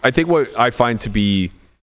think what I find to be,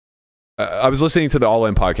 I was listening to the All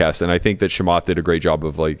In podcast, and I think that Chamath did a great job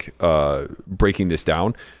of like breaking this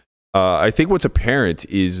down. I think what's apparent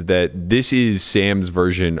is that this is Sam's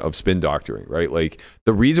version of spin doctoring, right? Like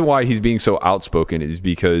the reason why he's being so outspoken is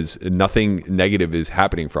because nothing negative is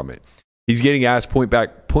happening from it. He's getting asked point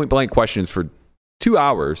blank questions for 2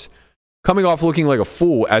 hours, coming off looking like a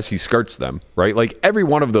fool as he skirts them, right? Like every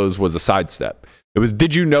one of those was a sidestep. It was,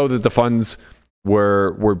 did you know that the funds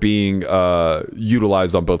were being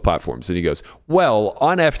utilized on both platforms? And he goes, well,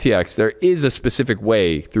 on FTX, there is a specific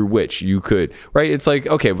way through which you could, right? It's like,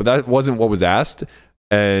 okay, but that wasn't what was asked.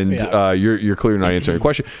 And you're clearly not answering the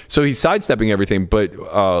question. So he's sidestepping everything. But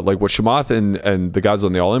like what Chamath and the guys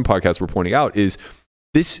on the All In podcast were pointing out is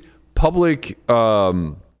this public,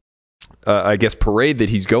 I guess, parade that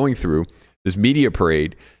he's going through, this media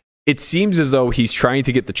parade, it seems as though he's trying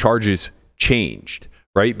to get the charges changed.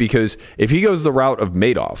 Right? Because if he goes the route of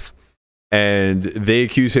Madoff, and they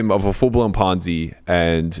accuse him of a full-blown Ponzi,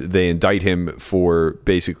 and they indict him for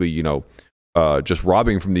basically, just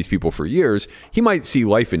robbing from these people for years, he might see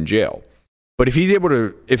life in jail. But if he's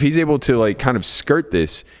able to like kind of skirt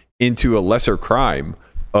this into a lesser crime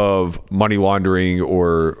of money laundering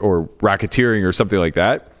or racketeering or something like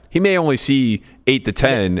that, he may only see 8 to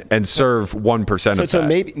 10 and serve 1% of that. So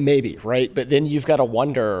maybe, right? But then you've got to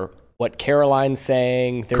wonder what Caroline's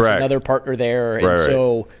saying. There's another partner there. And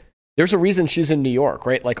so there's a reason she's in New York,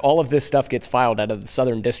 right? Like all of this stuff gets filed out of the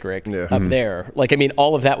Southern District up there. Like, I mean,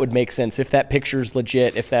 all of that would make sense. If that picture's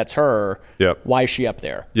legit, if that's her, why is she up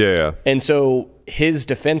there? Yeah. And so his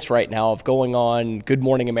defense right now of going on Good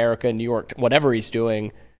Morning America, New York, whatever he's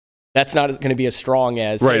doing, that's not going to be as strong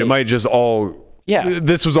as... Right, it might just all... Yeah.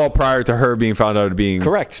 This was all prior to her being found out of being...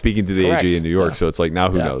 speaking to the AG in New York, so it's like, now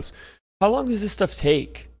who knows? How long does this stuff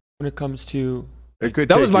take when it comes to...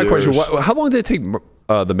 That was my question. How long did it take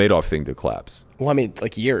the Madoff thing to collapse? Well, I mean,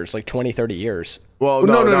 like years, like 20, 30 years. Well,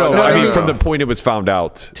 no. I mean, from the point it was found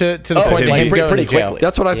out to the point like pretty quickly.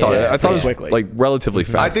 That's what I thought. I thought it was like relatively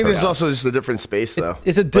fast. I think this is also just a different space, though.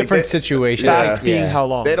 It's a different situation. Fast being how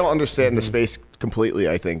long? They don't understand the space completely,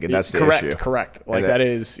 I think, and that's the issue. Correct. Like that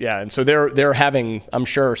is, and so they're having, I'm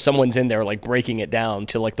sure someone's in there like breaking it down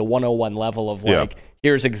to like the 101 level of like,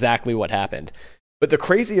 here's exactly what happened. But the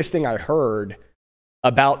craziest thing I heard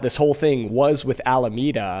about this whole thing was with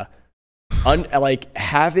Alameda, like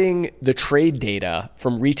having the trade data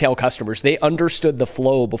from retail customers. They understood the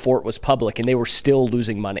flow before it was public, and they were still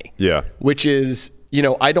losing money. Yeah. Which is,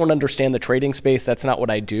 I don't understand the trading space. That's not what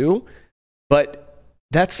I do. But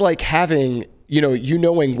that's like having,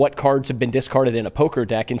 knowing what cards have been discarded in a poker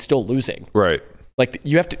deck and still losing. Right. Like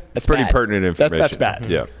you have to. That's pretty bad. Pertinent information. That's bad.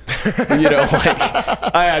 Yeah.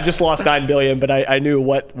 I just lost $9 billion, but I knew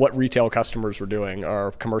what retail customers were doing,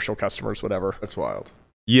 or commercial customers, whatever. That's wild.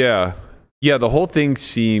 Yeah. The whole thing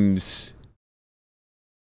seems.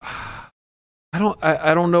 I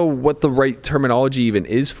don't know what the right terminology even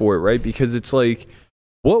is for it, right? Because it's like,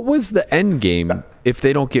 what was the end game if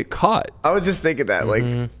they don't get caught? I was just thinking that, like,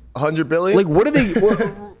 100 billion. Like, what do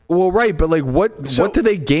they? Well, right, but like, what do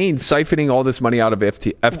they gain siphoning all this money out of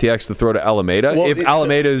FTX to throw to Alameda if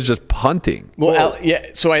Alameda is just punting? Well,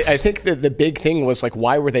 so I think that the big thing was like,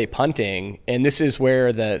 why were they punting? And this is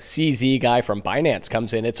where the CZ guy from Binance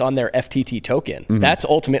comes in. It's on their FTT token. Mm-hmm. That's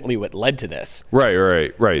ultimately what led to this.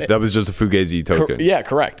 Right. That was just a Fugazi token.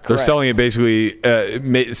 Correct. They're selling it basically,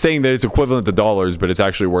 saying that it's equivalent to dollars, but it's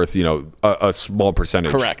actually worth a small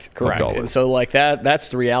percentage. Correct. And so like that's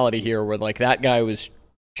the reality here, where like that guy was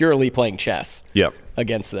purely playing chess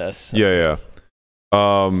against this. I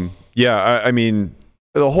mean,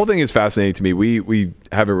 the whole thing is fascinating to me. We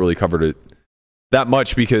haven't really covered it that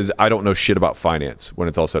much because I don't know shit about finance when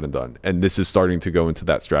it's all said and done. And this is starting to go into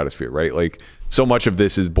that stratosphere, right? Like, so much of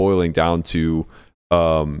this is boiling down to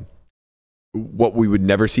what we would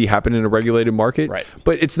never see happen in a regulated market. Right.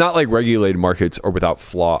 But it's not like regulated markets are without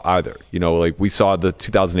flaw either. Like we saw the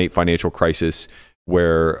 2008 financial crisis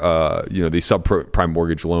where these subprime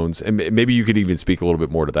mortgage loans, and maybe you could even speak a little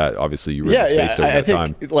bit more to that. Obviously, you were in the space during that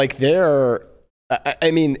time. Like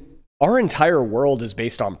I mean, our entire world is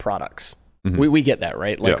based on products. Mm-hmm. We get that,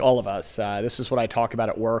 right? Like all of us. This is what I talk about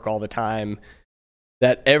at work all the time.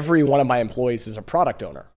 That every one of my employees is a product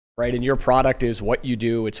owner, right? And your product is what you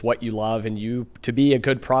do. It's what you love, and to be a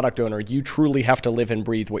good product owner, you truly have to live and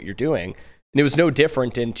breathe what you're doing. And it was no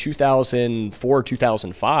different in 2004,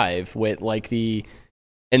 2005 with like the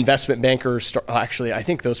investment bankers. Actually, I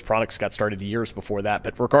think those products got started years before that.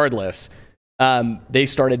 But regardless, they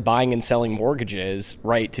started buying and selling mortgages,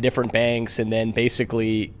 right, to different banks, and then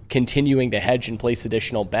basically continuing to hedge and place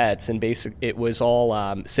additional bets. And it was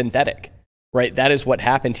all synthetic, right? That is what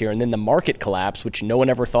happened here. And then the market collapsed, which no one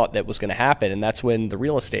ever thought that was going to happen. And that's when the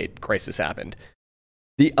real estate crisis happened.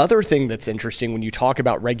 The other thing that's interesting when you talk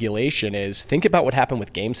about regulation is think about what happened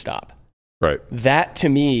with GameStop. Right. That to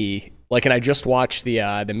me, like, and I just watched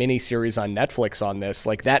the mini series on Netflix on this.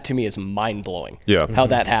 Like, that to me is mind blowing. Yeah. How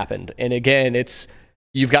that happened. And again,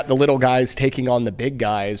 you've got the little guys taking on the big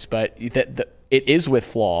guys, but it is with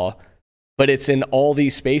flaw. But it's in all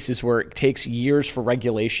these spaces where it takes years for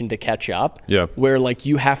regulation to catch up. Yeah. Where like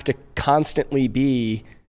you have to constantly be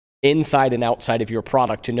inside and outside of your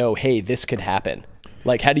product to know, hey, this could happen.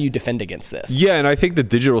 Like, how do you defend against this? Yeah, and I think the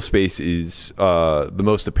digital space is the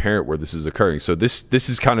most apparent where this is occurring. So this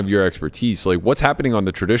is kind of your expertise. Like, what's happening on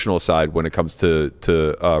the traditional side when it comes to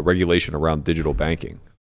regulation around digital banking?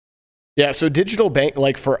 Yeah, so digital bank,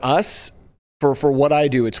 like for us, for what I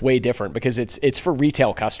do, it's way different because it's for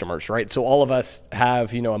retail customers, right? So all of us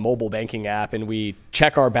have, a mobile banking app and we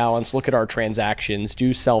check our balance, look at our transactions,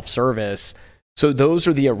 do self-service. So those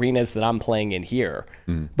are the arenas that I'm playing in here.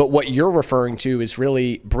 But what you're referring to is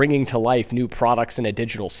really bringing to life new products in a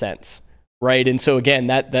digital sense, right? And so again,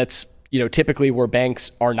 that's typically where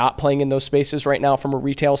banks are not playing in those spaces right now from a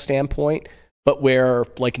retail standpoint, but where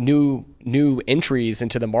like new entries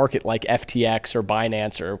into the market like FTX or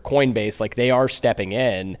Binance or Coinbase, like they are stepping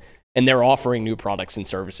in and they're offering new products and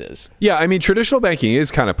services. Yeah, I mean, traditional banking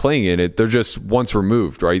is kind of playing in it. They're just once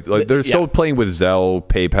removed, right? Like they're still playing with Zelle,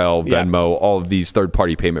 PayPal, Venmo, all of these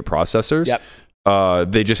third-party payment processors.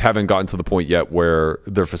 They just haven't gotten to the point yet where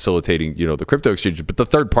they're facilitating, the crypto exchanges, but the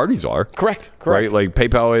third parties are. Correct. Right? Like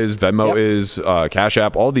PayPal is, Venmo is, Cash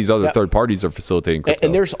App, all these other third parties are facilitating crypto.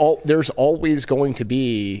 And there's always going to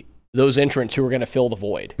be those entrants who are going to fill the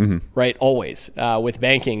void, right? Always with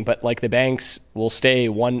banking, but like the banks will stay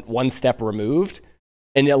one step removed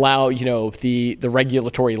and allow the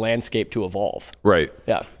regulatory landscape to evolve. Right.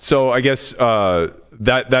 Yeah. So I guess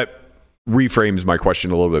that reframes my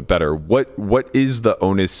question a little bit better. What is the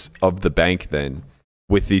onus of the bank then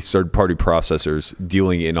with these third party processors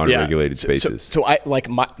dealing in unregulated spaces? So I like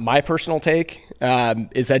my personal take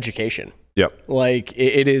is education. Yep. Like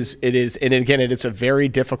it is, and again, it is a very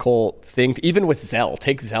difficult thing. Even with Zelle,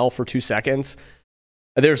 take Zelle for 2 seconds.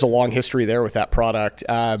 There's a long history there with that product.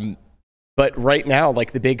 But right now,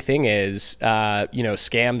 like the big thing is,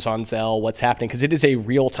 scams on Zelle, what's happening, because it is a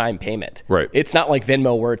real-time payment. Right. It's not like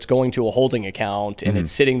Venmo where it's going to a holding account and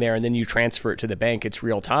it's sitting there and then you transfer it to the bank. It's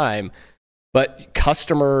real-time. But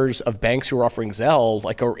customers of banks who are offering Zelle,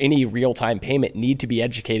 or any real-time payment, need to be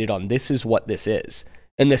educated on this is what this is.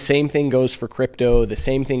 And the same thing goes for crypto. The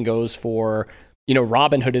same thing goes for,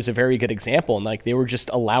 Robinhood is a very good example. And they were just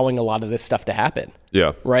allowing a lot of this stuff to happen.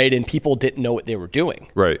 Yeah. Right. And people didn't know what they were doing.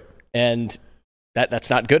 Right. And that's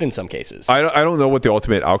not good in some cases. I don't know what the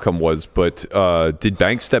ultimate outcome was, but did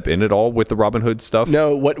banks step in at all with the Robinhood stuff?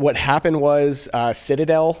 No. What happened was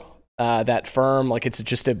Citadel, that firm, it's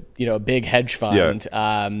just a big hedge fund.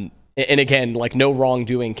 Yeah. And again, no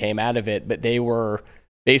wrongdoing came out of it, but they were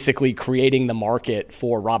basically creating the market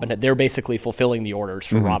for Robinhood. They're basically fulfilling the orders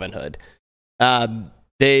for Robinhood.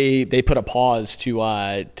 They put a pause to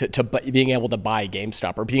being able to buy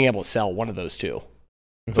GameStop or being able to sell one of those two.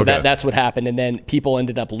 So that's what happened. And then people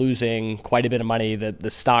ended up losing quite a bit of money.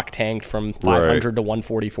 The stock tanked from 500 to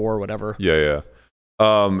 144 or whatever. Yeah.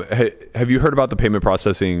 Have you heard about the payment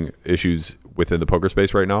processing issues within the poker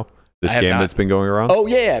space right now? The scam that's been going around? Oh,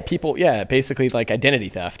 yeah. People, basically identity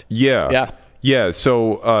theft. Yeah.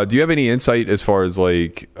 So do you have any insight as far as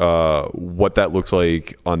what that looks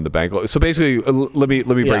like on the bank? So basically, let me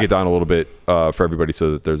break it down a little bit for everybody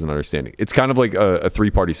so that there's an understanding. It's kind of like a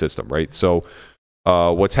three-party system, right? So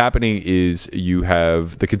what's happening is you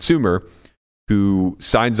have the consumer who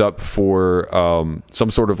signs up for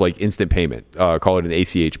some sort of instant payment, call it an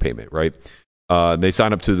ACH payment, right? They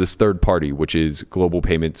sign up to this third party, which is Global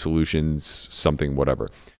Payment Solutions, something, whatever.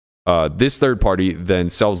 This third party then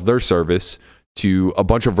sells their service to a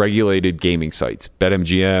bunch of regulated gaming sites,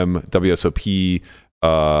 BetMGM, WSOP,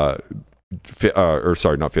 not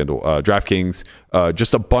FanDuel, DraftKings,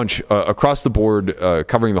 just a bunch across the board,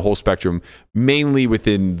 covering the whole spectrum, mainly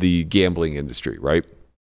within the gambling industry, right?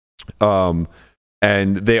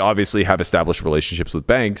 And they obviously have established relationships with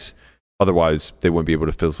banks. Otherwise, they wouldn't be able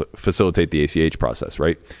to facilitate the ACH process,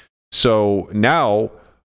 right? So now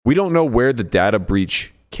we don't know where the data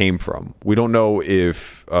breach came from. We don't know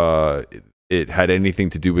if it had anything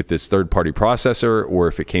to do with this third-party processor or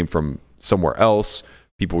if it came from somewhere else.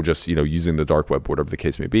 People just, using the dark web, whatever the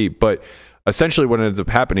case may be. But essentially what ends up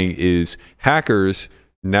happening is hackers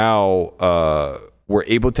now were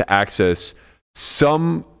able to access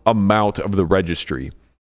some amount of the registry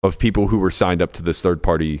of people who were signed up to this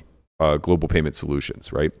third-party Global Payment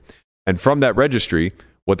Solutions, right? And from that registry,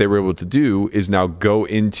 what they were able to do is now go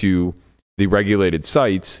into the regulated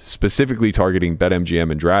sites, specifically targeting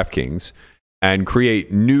BetMGM and DraftKings, and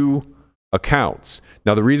create new accounts.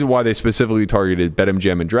 Now, the reason why they specifically targeted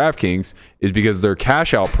BetMGM and DraftKings is because their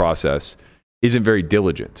cash out process isn't very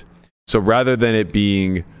diligent. So rather than it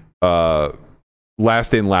being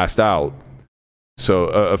last in, last out,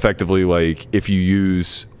 so effectively, if you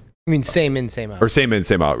use... I mean, same in, same out. Or same in,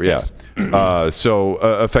 same out, yeah. Yes. So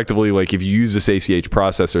effectively, if you use this ACH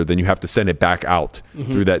processor, then you have to send it back out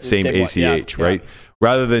through that same ACH, right? Yeah.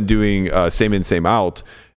 Rather than doing same in, same out,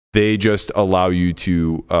 they just allow you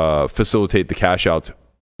to facilitate the cash outs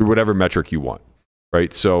through whatever metric you want,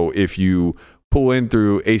 right? So if you pull in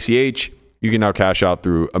through ACH, you can now cash out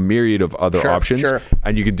through a myriad of other options,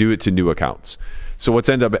 and you can do it to new accounts. So what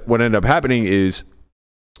ended up happening is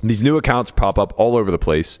these new accounts pop up all over the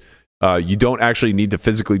place. You don't actually need to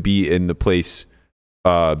physically be in the place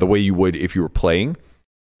the way you would if you were playing.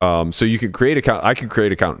 So you can create account. I can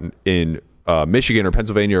create account in Michigan or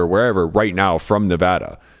Pennsylvania or wherever right now from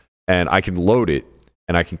Nevada, and I can load it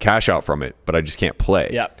and I can cash out from it, but I just can't play.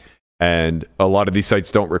 Yeah. And a lot of these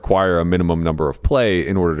sites don't require a minimum number of play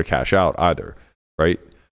in order to cash out either, right?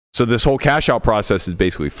 So this whole cash out process is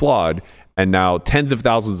basically flawed, and now tens of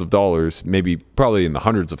thousands of dollars, maybe probably in the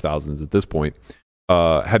hundreds of thousands at this point,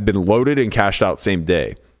 have been loaded and cashed out same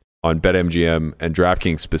day on BetMGM and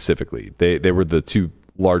DraftKings specifically. They were the two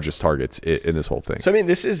largest targets in this whole thing. So I mean,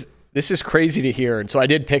 this is crazy to hear, and so I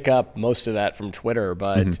did pick up most of that from Twitter,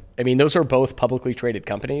 but I mean, those are both publicly traded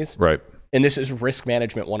companies, right? And this is risk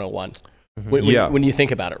management 101. When you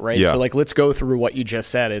think about it, right? Yeah. So like, let's go through what you just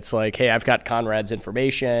said. It's like, hey, I've got Conrad's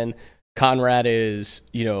information. Conrad is,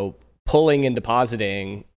 pulling and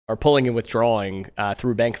depositing or pulling and withdrawing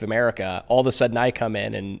through Bank of America. All of a sudden I come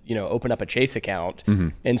in and, open up a Chase account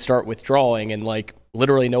and start withdrawing, and like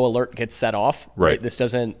literally no alert gets set off. Right. This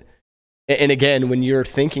doesn't, and again, when you're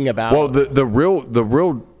thinking about, well, the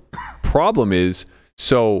real problem is,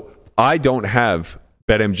 so I don't have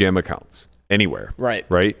BetMGM accounts anywhere.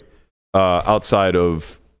 Right. Outside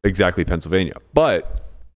of exactly Pennsylvania. But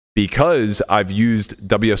because I've used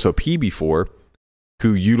WSOP before,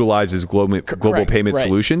 who utilizes global payment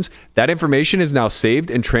solutions, that information is now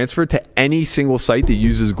saved and transferred to any single site that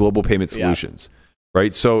uses global payment solutions.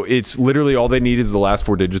 Right. So it's literally all they need is the last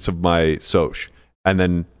 4 digits of my SOCH. And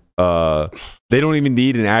then they don't even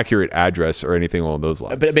need an accurate address or anything along those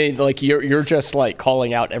lines. But I mean, like you're just like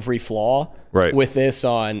calling out every flaw with this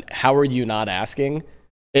on how are you not asking?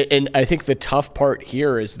 And I think the tough part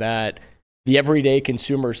here is that the everyday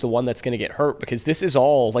consumer is the one that's going to get hurt, because this is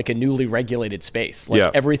all like a newly regulated space.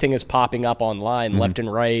 Like everything is popping up online left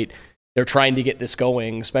and right. They're trying to get this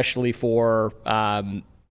going, especially for, on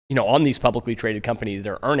these publicly traded companies.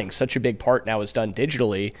 They're earning such a big part now is done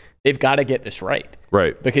digitally. They've got to get this right.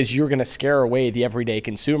 Right. Because you're going to scare away the everyday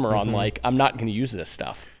consumer on like, I'm not going to use this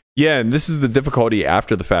stuff. Yeah. And this is the difficulty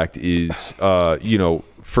after the fact is,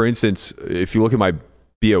 for instance, if you look at my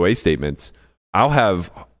BOA statements, I'll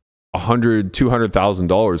have $100,000,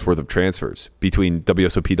 $200,000 worth of transfers between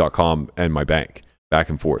WSOP.com and my bank back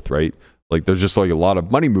and forth, right? Like there's just like a lot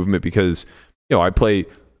of money movement because, I play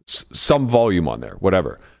some volume on there,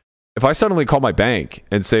 whatever. If I suddenly call my bank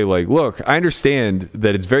and say like, look, I understand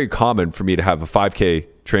that it's very common for me to have a $5,000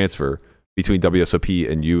 transfer between WSOP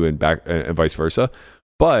and you and back and vice versa,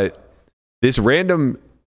 but this random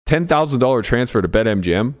 $10,000 transfer to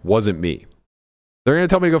BetMGM wasn't me. They're going to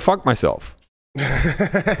tell me to go fuck myself.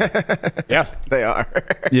 Yeah, they are.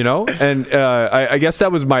 And I guess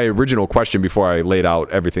that was my original question before I laid out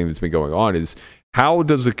everything that's been going on is how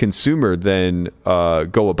does the consumer then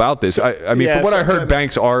go about this? I mean, from what I heard,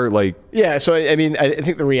 banks are like... Yeah, so I mean, I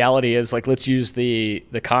think the reality is like, let's use the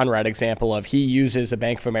Conrad example of he uses a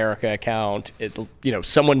Bank of America account.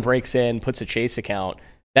 Someone breaks in, puts a Chase account.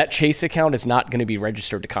 That Chase account is not going to be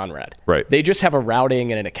registered to Conrad. Right. They just have a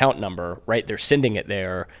routing and an account number, right? They're sending it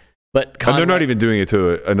there. But and they're not even doing it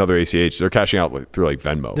to another ACH. They're cashing out through like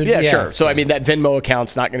Venmo. Yeah, sure. So I mean, that Venmo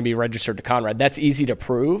account's not going to be registered to Conrad. That's easy to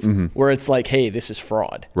prove. Where it's like, hey, this is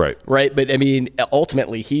fraud. Right. But I mean,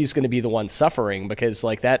 ultimately, he's going to be the one suffering because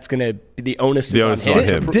like that's going to be the onus is on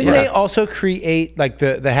him. Didn't they also create like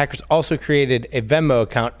the hackers also created a Venmo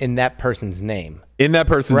account in that person's name? In that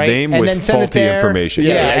person's name and with faulty information.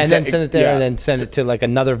 And then send it there and then send it to like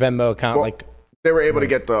another Venmo account. Well, they were able to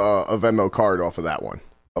get a Venmo card off of that one.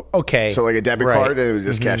 Okay. So like a debit card, and it was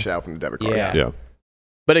just cash out from the debit card. Yeah.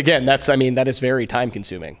 But again, that is very time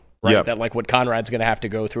consuming, right? Yep. That like what Conrad's going to have to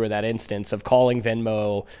go through in that instance of calling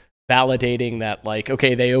Venmo, validating that like,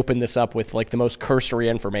 okay, they opened this up with like the most cursory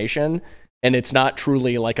information, and it's not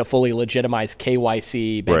truly like a fully legitimized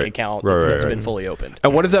KYC bank account that's been fully opened.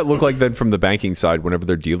 And what does that look like then from the banking side whenever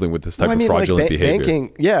they're dealing with this type of fraudulent behavior?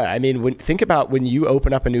 Banking, I mean, think about when you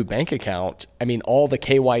open up a new bank account, I mean, all the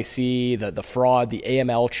KYC, the fraud, the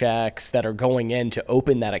AML checks that are going in to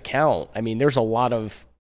open that account, I mean, there's a lot of,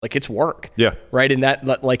 like, it's work. Yeah. Right? And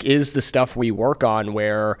that, like, is the stuff we work on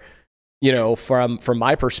where, from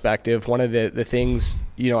my perspective, one of the things,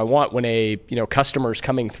 I want when a, customer's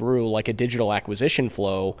coming through like a digital acquisition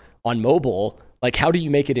flow on mobile, like how do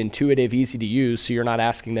you make it intuitive, easy to use so you're not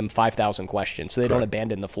asking them 5,000 questions so they don't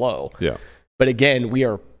abandon the flow. Yeah. But again,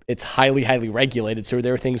 it's highly, highly regulated. So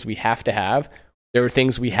there are things we have to have. There are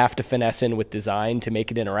things we have to finesse in with design to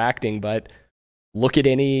make it interacting. But look at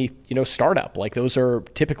any, startup. Like those are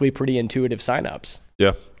typically pretty intuitive signups.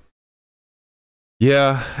 Yeah.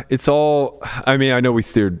 Yeah, it's all, I mean, I know we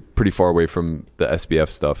steered pretty far away from the SBF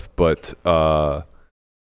stuff, but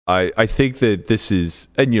I think that this is,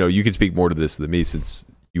 and you can speak more to this than me since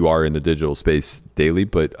you are in the digital space daily,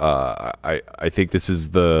 but I think this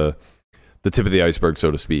is the tip of the iceberg,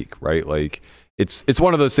 so to speak, right? Like it's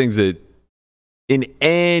one of those things that in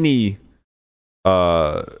any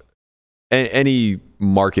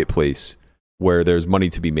marketplace where there's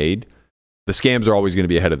money to be made, the scams are always going to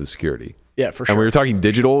be ahead of the security. Yeah, for sure. And when you're talking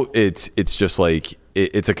digital, it's just like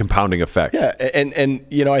it's a compounding effect. Yeah, and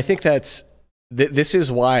I think this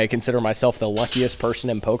is why I consider myself the luckiest person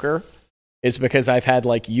in poker, is because I've had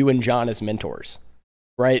like you and John as mentors,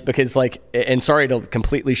 right? Because and sorry to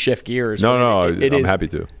completely shift gears. No, I'm happy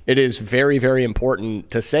to. It is very, very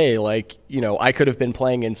important to say, I could have been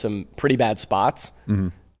playing in some pretty bad spots. Mm-hmm.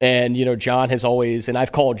 And, John has always, and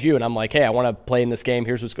I've called you and I'm like, hey, I want to play in this game.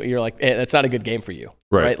 Here's what's going on. You're like, hey, that's not a good game for you.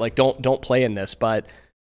 Right? Like, don't play in this. But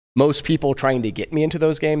most people trying to get me into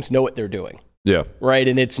those games know what they're doing. Yeah. Right.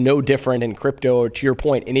 And it's no different in crypto, or to your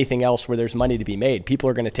point, anything else where there's money to be made. People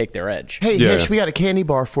are going to take their edge. Hey, Hish, we got a candy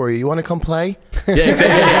bar for you. You want to come play? Yeah,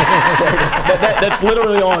 exactly. That's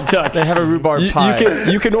literally all it took. They have a rhubarb pie.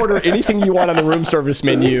 You can order anything you want on the room service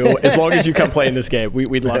menu as long as you come play in this game.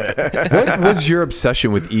 We'd love it. What was your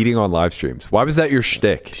obsession with eating on live streams? Why was that your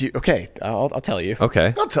shtick? Okay, I'll tell you.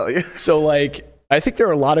 Okay. I'll tell you. So, I think there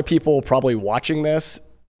are a lot of people probably watching this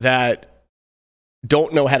that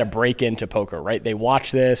don't know how to break into poker, right? They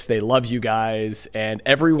watch this, they love you guys, and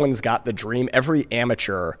everyone's got the dream. Every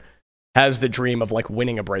amateur has the dream of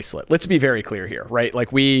winning a bracelet. Let's be very clear here, right?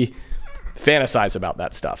 We fantasize about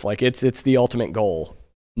that stuff. It's the ultimate goal.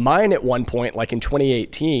 Mine at one point, in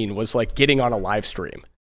 2018, was getting on a live stream.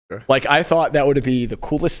 Sure. I thought that would be the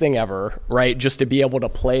coolest thing ever, right? Just to be able to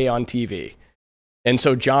play on TV. And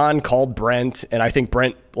so John called Brent, and I think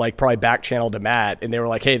Brent probably back channeled to Matt, and they were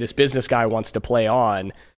like, hey, this business guy wants to play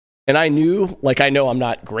on. And I knew, I know I'm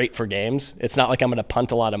not great for games. It's not like I'm going to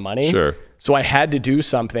punt a lot of money. Sure. So I had to do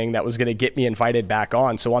something that was going to get me invited back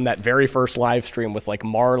on. So on that very first live stream with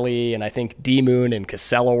Marley, and I think D-Moon and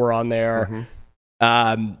Casella were on there,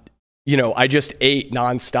 I just ate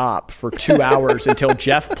nonstop for 2 hours until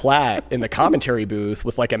Jeff Platt in the commentary booth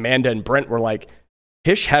with Amanda and Brent were like,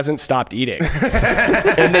 Hish hasn't stopped eating.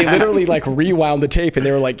 And they literally rewound the tape and they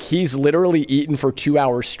were like, he's literally eaten for 2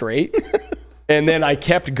 hours straight. And then I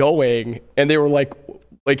kept going and they were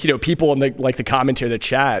people in the commentary, the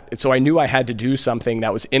chat. And so I knew I had to do something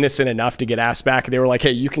that was innocent enough to get asked back. And they were like,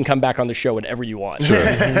 hey, you can come back on the show whenever you want. Sure.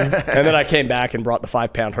 And then I came back and brought the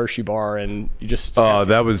 5-pound Hershey bar and you just. Oh,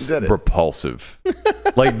 that was repulsive.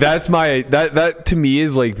 That's that to me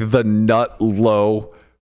is the nut low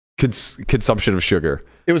consumption of sugar.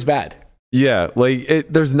 It was bad. Yeah,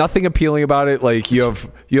 there's nothing appealing about it. You have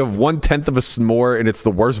 1/10 of a s'more, and it's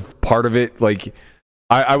the worst part of it.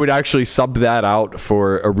 I would actually sub that out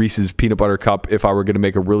for a Reese's peanut butter cup if I were going to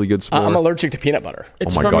make a really good s'more. I'm allergic to peanut butter.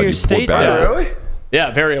 It's oh my from God, your you state. Really?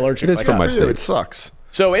 Yeah, very allergic. It is from my state. It sucks.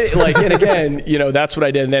 So and again, that's what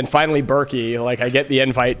I did. And then finally Berkey, I get the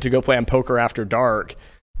invite to go play on Poker After Dark.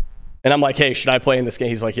 And I'm like, hey, should I play in this game?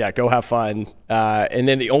 He's like, yeah, go have fun. And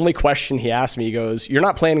then the only question he asked me, he goes, you're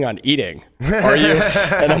not planning on eating, are you?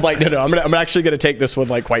 And I'm like, no, I'm actually going to take this one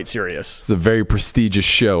quite serious. It's a very prestigious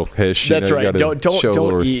show, Hish. That's right. Don't eat.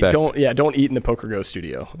 Respect. Don't eat in the Poker Go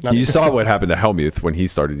studio. You saw what happened to Helmuth when he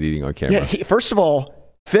started eating on camera. Yeah. First of all,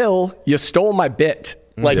 Phil, you stole my bit.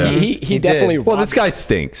 He definitely. Well, this guy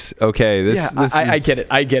stinks. Okay, this I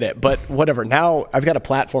get it. But whatever. Now I've got a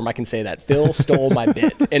platform. I can say that Phil stole my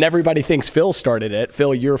bit, and everybody thinks Phil started it.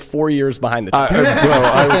 Phil, you're 4 years behind the times.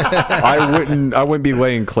 I wouldn't be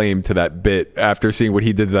laying claim to that bit after seeing what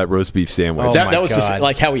he did to that roast beef sandwich. Oh, that was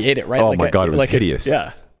just how he ate it, right? Oh my God, it was hideous.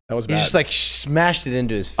 Yeah, that was bad. He just smashed it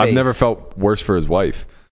into his face. I've never felt worse for his wife.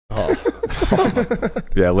 Oh.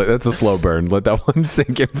 Yeah, that's a slow burn. Let that one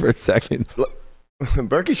sink in for a second.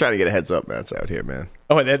 Berkey's trying to get a heads up match out here, man.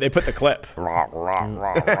 Oh, and they put the clip.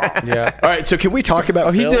 Yeah. All right, so can we talk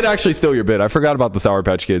about Phil? He did actually steal your bit. I forgot about the Sour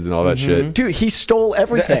Patch Kids and all that shit. Dude, he stole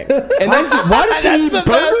everything. And why does he eat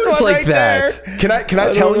burgers like that? Can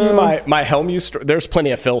I tell you my Helmuth story? There's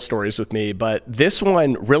plenty of Phil stories with me, but this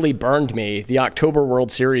one really burned me. The October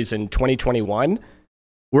World Series in 2021.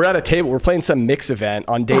 We're at a table. We're playing some mix event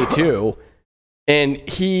on day 2, and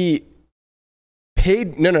he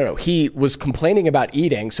paid. No. He was complaining about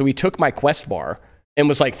eating, so he took my Quest bar and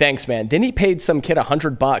was like, "Thanks, man." Then he paid some kid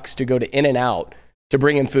 $100 to go to In-N-Out to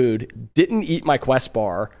bring him food. Didn't eat my Quest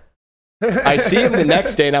bar. I see him the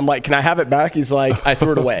next day, and I'm like, can I have it back? He's like, I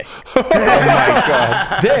threw it away. Oh, my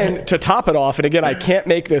God. Then, to top it off, and again, I can't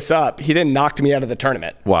make this up, he then knocked me out of the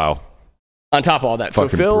tournament. Wow. On top of all that. Fucking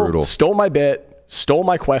so Phil brutal. stole my bit, stole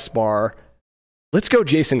my Quest bar. Let's go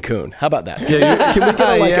Jason Kuhn. How about that? Yeah, can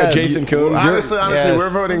we get a Jason Kuhn? Honestly,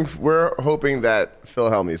 we're hoping that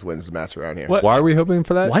Phil Hellmuth wins the match around here. What? Why are we hoping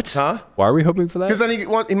for that? What? Huh? Why are we hoping for that? Because then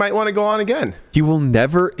he might want to go on again. He will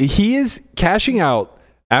never. He is cashing out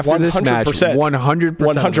after this match 100%.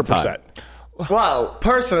 100%. Well,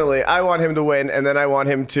 personally, I want him to win, and then I want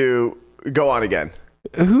him to go on again.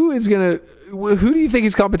 Who do you think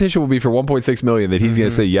his competition will be for $1.6 million that he's going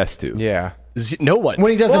to say yes to? Yeah. No one.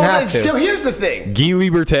 When he doesn't have to. So here's the thing. Guy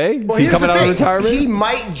Liberté? Well, Is he coming out of retirement? He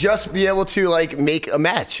might just be able to make a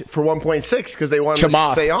match for 1.6 because they want him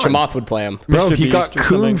to stay on. Chamath would play him. Bro, Mr. he got Beast or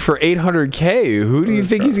Kuhn something. for $800K. Who do you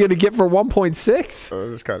think he's going to get for 1.6? Oh,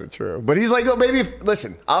 that's kind of true. But he's like, oh, maybe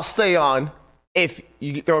listen, I'll stay on if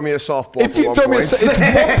you throw me a softball. If you throw me it's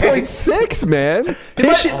 1.6, man.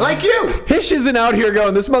 Like you. Hish isn't out here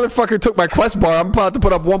going, this motherfucker took my Quest bar. I'm about to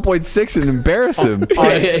put up 1.6 and embarrass him.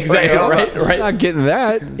 Exactly. Right. I'm not getting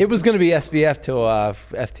that. It was going to be SBF till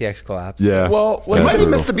FTX collapsed. Yeah. Well, He might be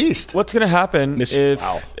Mr. Beast. what's going to happen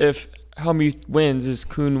Wow. if Hellmuth wins is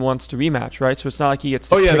Kuhn wants to rematch, right? So it's not like he gets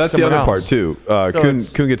to Oh, yeah, pick that's the someone other else. part,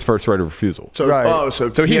 too. Kuhn gets first right of refusal. So, Right.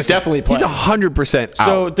 So he's definitely He's playing. 100% out.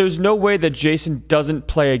 So there's no way that Jason doesn't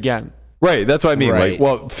play again. Right, that's what I mean. Right. Like,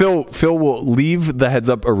 well, Phil will leave the Heads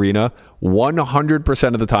Up Arena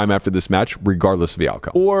 100% of the time after this match, regardless of the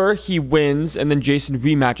outcome. Or he wins and then Jason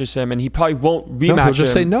rematches him and he probably won't rematch No, he'll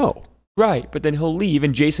just him. say no. Right, but then he'll leave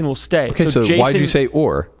and Jason will stay. Okay, so Jason, why'd you say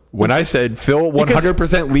or? When I said Phil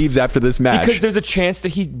 100% leaves after this match. Because there's a chance that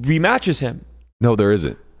he rematches him. No, there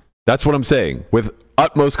isn't. That's what I'm saying. With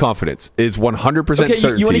utmost confidence. It's 100% Okay,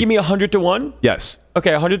 certainty. you want to give me 100 to 1? Yes.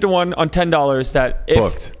 Okay, 100 to 1 on $10 that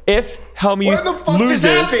Booked. if Where Hellmuth the fuck loses,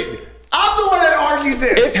 this happened? I'm the one that argued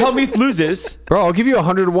this. if Hellmuth loses, Bro, I'll give you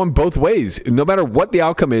 100 to 1 both ways. No matter what the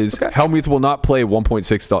outcome is, Hellmuth will not play a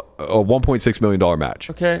 $1.6 million match.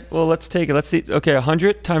 okay, well let's take it. Let's see. Okay,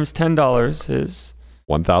 100 times $10 is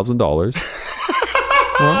 $1,000.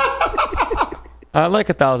 I like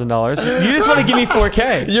 $1,000. You just want to give me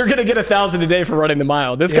 4K. You're going to get 1,000 a day for running the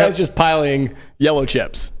mile. This guy's just piling yellow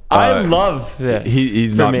chips. I love this.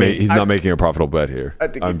 He's for not me. he's not making a profitable bet here. I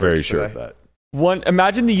think he I'm very books sure today. of that.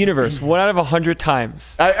 Imagine the universe. 1 out of 100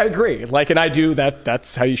 times. I agree. And I do that.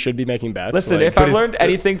 That's how you should be making bets. Listen, if I learned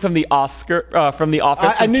anything from the Office I from knew you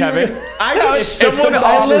Kevin, were- if someone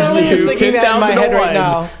I literally offers was you thinking that in my head right 10,000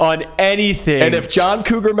 now. on anything, and if John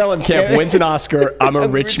Cougar Mellencamp wins an Oscar, I'm a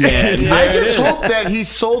rich man. I just hope that he's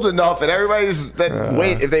sold enough, and everybody's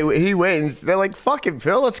wait. If he wins, they're like, "Fuck it,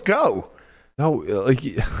 Phil, let's go." No, like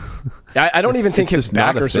I don't even think it's his just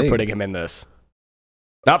not a backers are thing. putting him in this.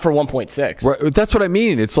 Not for 1.6. Right, that's what I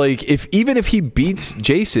mean. It's like even if he beats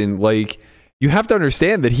Jason, like you have to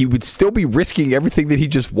understand that he would still be risking everything that he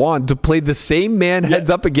just won to play the same man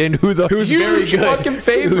heads up again, who's very huge good. fucking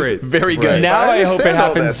favorite. Who's very good. now I hope it understand all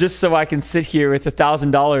happens this. just so I can sit here with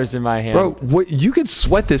 $1,000 in my hand. Bro, what you can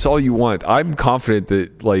sweat this all you want. I'm confident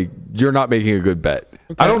that like you're not making a good bet.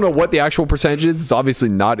 I don't know what the actual percentage is. It's obviously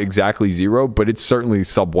not exactly 0, but it's certainly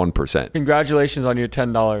sub 1%. Congratulations on your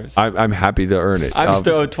 $10. I'm happy to earn it. I'm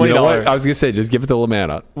still owed $20. You know what? I was gonna say just give it to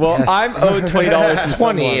LaManna. Well, Yes. I'm owed $20 from 20.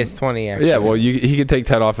 someone. It's 20 actually. Yeah, well, he can take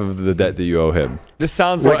 10 off of the debt that you owe him. This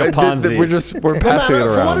sounds like a Ponzi. We're passing it For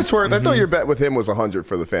what around. it's worth, I thought your bet with him was 100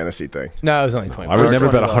 for the fantasy thing. No, it was only 20. I would never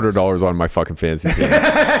bet $20. $100 on my fucking fantasy team.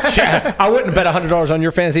 I wouldn't bet $100 on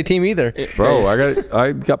your fantasy team either. Bro,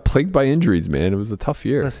 I got plagued by injuries, man. It was a tough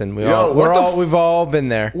year. Listen, We've we've all been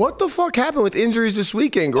there. What the fuck happened with injuries this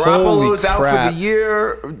weekend? Holy Garoppolo's out crap. for the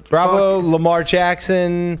year. Bravo, Lamar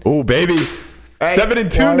Jackson. Oh, baby.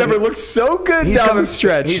 7-2 never looked so good He's down coming- the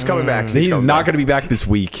stretch. he's coming back. He's He's coming not back. going to be back this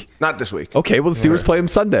week. Not this week. Okay, well, the Steelers play him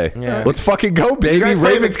Sunday. Yeah. Let's fucking go, You baby. guys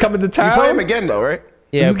play Ravens him- coming to town. You play him again though, right?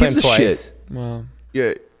 Yeah, Who we played gives a him twice. shit? Wow.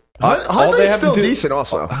 Yeah. All they Huntley's have to still do- decent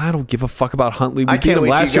also. I don't give a fuck about Huntley. We I beat can't him wait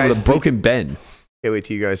till last you year with guys a broken Ben. Can't wait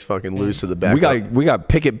till you guys fucking lose to the back. We got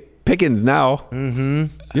Pickens now. Mm-hmm.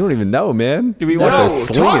 You don't even know, man. Do we They're want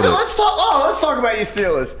slinging it. let's talk about you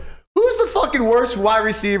Steelers. Who's the fucking worst wide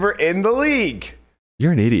receiver in the league?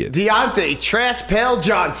 You're an idiot. Deontay Trash Pail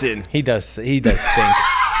Johnson. He does stink. He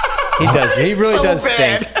does. He really So does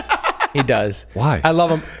bad. stink. He does. Why? I love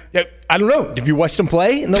him. Yeah, I don't know. Have you watched him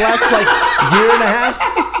play in the last year and a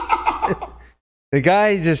half? The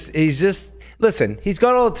guy he's just listen, he's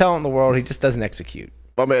got all the talent in the world. He just doesn't execute.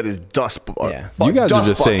 My man is dust. Yeah. You guys are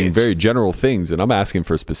just saying buckets. very general things, and I'm asking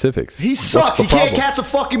for specifics. He What's sucks. the He can't problem? catch a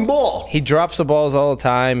fucking ball. He drops the balls all the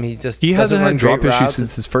time. He He hasn't doesn't had run drop great issues routes.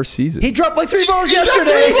 since his first season. He dropped like 3 balls He dropped 3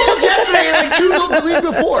 yesterday. balls yesterday and like 2 the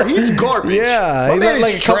week before. He's garbage. Yeah, My he man let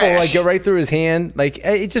like is a couple trash. like go right through his hand. Like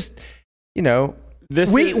it just,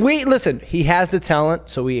 we listen. He has the talent,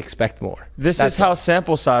 so we expect more. This That's is how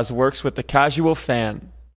sample size works with the casual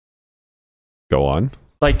fan. Go on.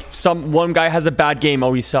 Like one guy has a bad game,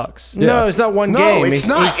 he sucks. No, it's not one No, game. it's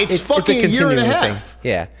not. It's fucking a year and a continuing half.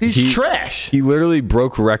 thing. Yeah. He's trash. He literally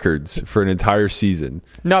broke records for an entire season.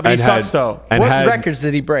 No, but he And sucks though. And What had, records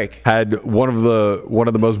did he break? had one of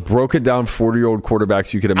the most broken down 40-year-old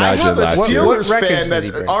quarterbacks you could I imagine have a last year. Steelers What records fan did that's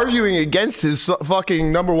he break? arguing against his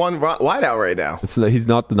fucking number one wideout right now. He's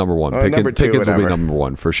not the number one. number 2, Pickens will be whatever. number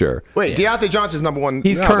 1 for sure. Wait, Deontay Johnson's number 1.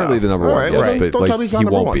 He's currently the number All 1, right, yes, well, but don't tell me like, he's not he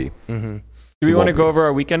number won't 1. be. Do we want to won't go over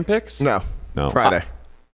our weekend picks? No, Friday.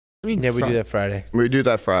 I mean, Yeah, we do that Friday. We do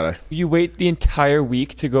that Friday. You wait the entire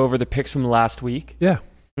week to go over the picks from last week. Yeah.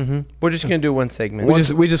 We're just gonna do one segment.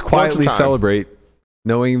 We just quietly time. celebrate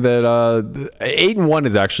knowing that 8-1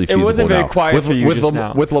 is actually It feasible wasn't very now. quiet for you just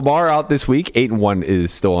now. With Lamar out this week, 8-1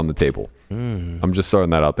 is still on the table. I'm just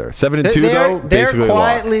throwing that out there. 7-2 though, basically they're lock.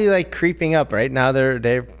 quietly like creeping up right now. They're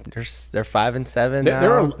 5-7 now.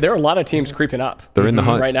 There are a lot of teams creeping up. They're in the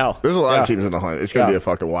hunt right now. There's a lot Yeah. of teams in the hunt. It's going to be a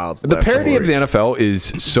fucking wild. The last parity couple of the weeks. NFL is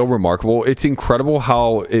so remarkable. It's incredible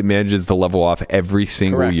how it manages to level off every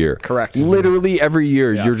single Correct. year. Correct. Literally every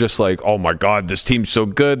year, you're just like, oh my God, this team's so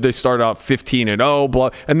good. They start out 15-0,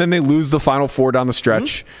 blah, and then they lose the final 4 down the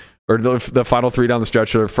stretch, or the final 3 down the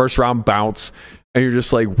stretch, or their first round bounce. And you're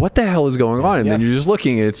just like, what the hell is going on? And then you're just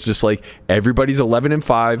looking, and it's just like everybody's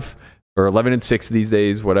 11-5 or 11-6 these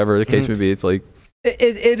days, whatever the case may be. It's like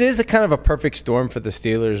It is a kind of a perfect storm for the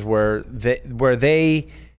Steelers where they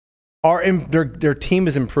are their team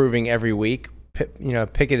is improving every week.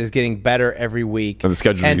 Pickett is getting better every week, And the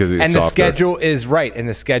schedule is because it's and the softer. schedule is right, and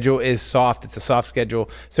the schedule is soft. It's a soft schedule,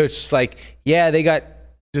 so it's just like they got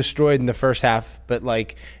destroyed in the first half, but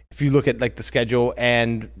like if you look at like the schedule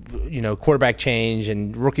and quarterback change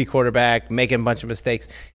and rookie quarterback making a bunch of mistakes,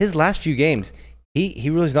 his last few games he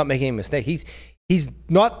really is not making any mistake. He's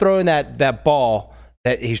not throwing that ball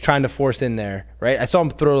that he's trying to force in there, right? I saw him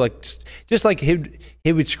throw like just like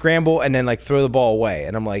he would scramble and then like throw the ball away,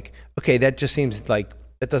 and I'm like, okay, that just seems like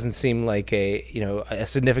that doesn't seem like a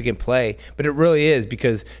significant play, but it really is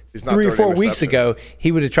because 3 or 4 weeks ago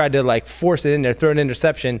he would have tried to like force it in there, throw an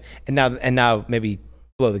interception, and now maybe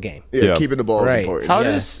blow the game. Yeah, keeping the ball is important. How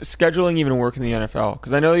does scheduling even work in the NFL?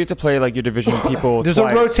 Because I know you have to play like your division people. There's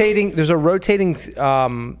twice. a rotating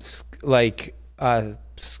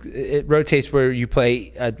it rotates where you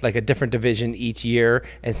play like a different division each year,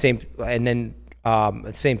 and same thing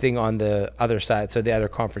on the other side. So the other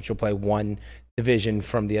conference, you'll play one division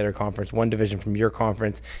from the other conference, one division from your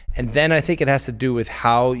conference, and then I think it has to do with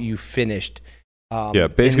how you finished.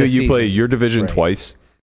 Basically you play your division twice.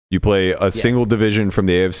 You play a single division from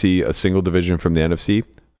the AFC, a single division from the NFC.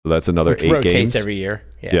 So that's another Which 8 rotates games every year.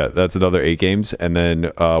 Yeah, that's another 8 games, and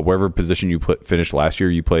then wherever position you finished last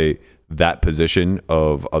year, you play that position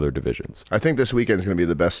of other divisions. I think this weekend is going to be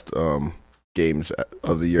the best games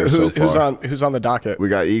of the year so far. Who's on the docket? We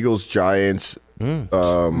got Eagles, Giants,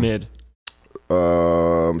 mid.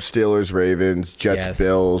 Steelers, Ravens, Jets,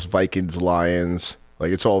 Bills, Vikings, Lions.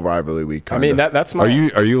 Like it's all rivalry week. Kinda. I mean, that's my. Are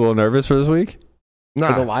you a little nervous for this week?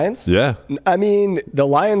 Nah. For the Lions? Yeah. I mean, the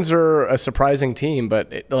Lions are a surprising team,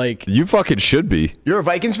 but you fucking should be. You're a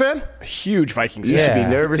Vikings fan? A huge Vikings fan. You should be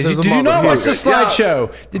nervous as a motherfucker. Did you not watch the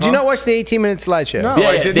slideshow? Did you not watch the 18-minute slideshow? No,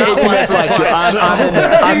 I did not watch the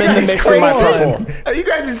slideshow. I'm in the mix of my purple. Are you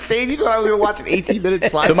guys insane? You thought I was going to watch an 18-minute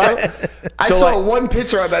slideshow? I saw one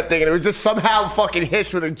picture on that thing, and it was just somehow fucking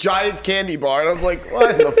hissed with a giant candy bar, and I was like,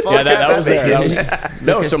 what the fuck? Yeah, that was there.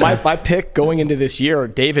 No, so my pick going into this year,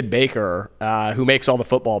 David Baker, who makes all the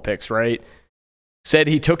football picks, right, said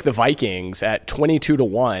he took the Vikings at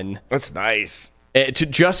 22-1. That's nice. To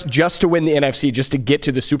just to win the NFC, just to get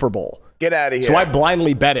to the Super Bowl. Get out of here. So I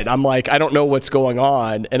blindly bet it. I'm like, I don't know what's going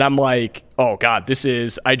on. And I'm like, oh, God,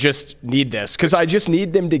 I just need this. Because I just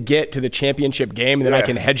need them to get to the championship game, and then I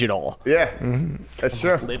can hedge it all. Yeah, that's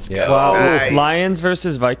true. Let's go. Well, Nice. Lions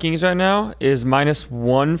versus Vikings right now is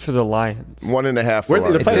 -1 for the Lions. 1.5 for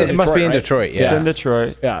Where- Lions. It must be in right? Detroit. It's Yeah. in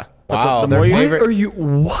Detroit. Yeah. Wow. The more you- What are you?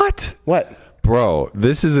 What? What? Bro,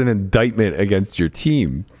 this is an indictment against your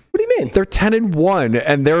team. What do you mean? They're 10-1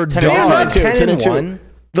 and they're They're dogs. not 10-1.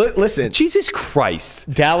 10-2. Listen, Jesus Christ.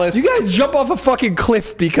 Dallas. You guys jump off a fucking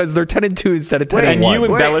cliff because they're 10-2 instead of 10-1. And you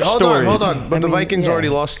embellish hold stories. on. But the Vikings already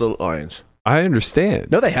lost the Lions. I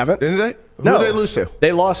understand. No, they haven't. Didn't they? No. Who did they lose to?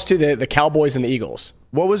 They lost to the Cowboys and the Eagles.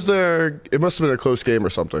 What was their? It must have been a close game or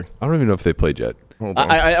something. I don't even know if they played yet.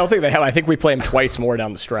 I don't think they have. I think we play them twice more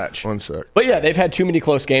down the stretch. 1 sec. But yeah, they've had too many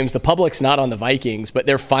close games. The public's not on the Vikings, but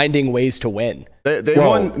they're finding ways to win. They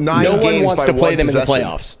won 9 games. No one wants by to play one them possession. in the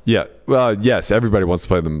playoffs. Yeah. Well, yes, everybody wants to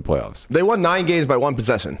play them in the playoffs. They won 9 games by 1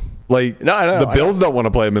 possession. Like, No, the Bills don't want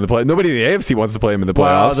to play them in the playoffs. Nobody in the AFC wants to play them in the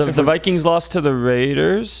Wow, playoffs. the Vikings lost to the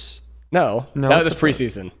Raiders. No, that was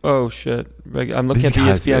preseason. Oh shit! I'm looking These at the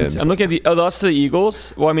guys, ESPN. man. I'm looking at the. Oh, they lost to the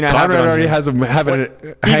Eagles. Well, I mean, I have it Conrad on already here. has them having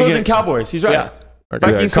Eagles hanging. and Cowboys. He's right. Yeah.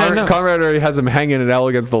 Vikings Conrad already has them hanging an L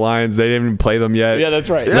against the Lions. They didn't even play them yet. Yeah, that's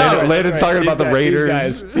right. Landon's talking about the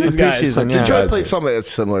Raiders. These guys. Preseason, yeah. Detroit played somebody that's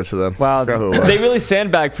similar to them. Wow, I forgot who it was. they really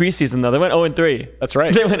sandbagged preseason though. They went 0-3. That's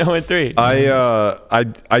right. They went 0-3.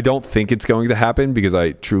 I don't think it's going to happen because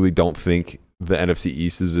I truly don't think the NFC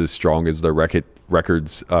East is as strong as their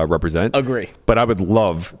records represent. Agree. But I would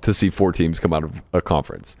love to see 4 teams come out of a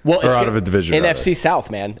conference Well, or out of a division. NFC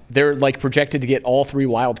South, man. They're like projected to get all 3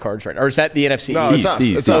 wild cards right. Or is that the NFC No, East? it's us.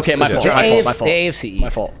 East. It's us. Okay, my It's fault. us. My fault. The AFC. My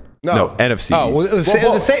fault. No, NFC Oh, well, East. it was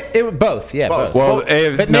the same. It was both. Yeah, both. Well,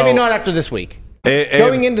 But maybe not after this week.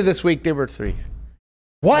 Going into this week, they were 3.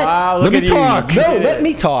 What? Wow, Let look me at you. talk. No, let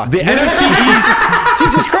me talk. The NFC East.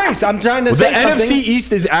 Jesus Christ! I'm trying to The say something. NFC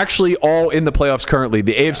East is actually all in the playoffs currently.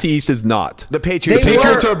 The AFC East is not. The Patriots. They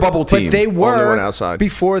Patriots were- are a bubble team. But they Only were one outside.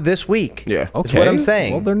 before this week. Yeah. That's what I'm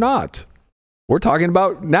saying. Well, they're not. We're talking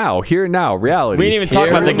about now, here and now, reality. We didn't even talk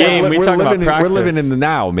about the game. We We're talked about living practice. We're living in the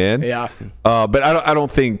now, man. Yeah. But I don't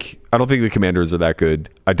think the Commanders are that good.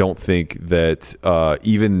 I don't think that I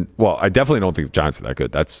definitely don't think the Giants are that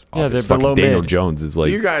good. That's Yeah, obvious. they're below Fucking Daniel mid. Jones is like,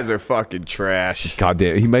 You guys are fucking trash.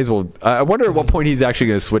 goddamn. He may as well. I wonder at what point he's actually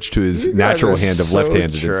going to switch to his You guys natural are hand of so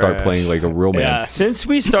left-handed and start trash. playing like a real man. Yeah. Since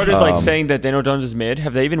we started saying that Daniel Jones is mid,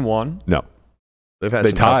 have they even won? No, They've had They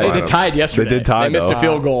some tied. tough They lineups. tied yesterday. They did tie, They missed though. a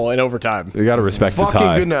field goal in overtime. you got to respect the Fucking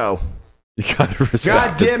tie. Gano. You got to respect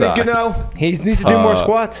God damn the it, tie. Gano. He needs to do more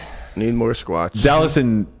squats. Need more squats. Dallas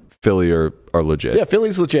and Philly are legit. Yeah,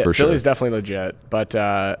 Philly's legit. For sure. Philly's definitely legit. But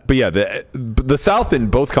But yeah, the South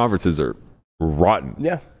in both conferences are rotten.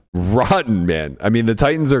 yeah. Rotten, man. I mean, the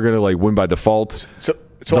Titans are going to like win by default. So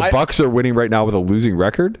The Bucks are winning right now with a losing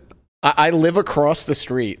record. I live across the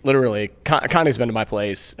street, literally. Connie's been to my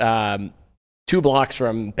place. 2 blocks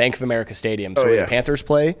from Bank of America Stadium, so Oh, where yeah. the Panthers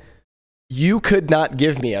play. You could not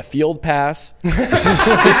give me a field pass,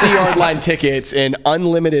 50-yard line tickets, and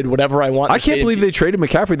unlimited whatever I want. I can't believe they traded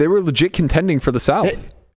McCaffrey. They were legit contending for the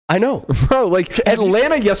South. I know. Bro, like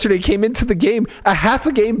Atlanta yesterday came into the game a half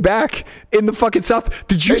a game back in the fucking South.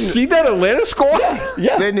 Did you see that Atlanta squad?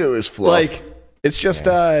 Yeah. They knew it was fluff. Like, it's just,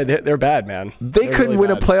 they're bad, man. They They're couldn't really win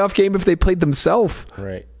bad. a playoff game if they played themselves.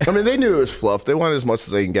 Right. I mean, they knew it was fluff. They wanted as much as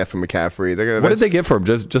they can get from McCaffrey. They're gonna. What did they get for him?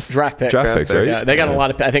 Just Draft picks. Draft picks, right? Yeah, they got a lot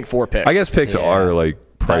of, I think 4 picks. I guess picks are like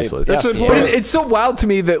priceless. That's Yeah. important. But it's so wild to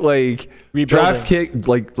me that like draft kick,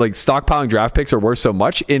 like stockpiling draft picks are worth so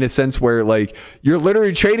much in a sense where like you're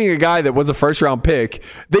literally trading a guy that was a 1st round pick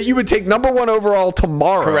that you would take number 1 overall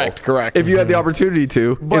tomorrow. Correct. If you had the opportunity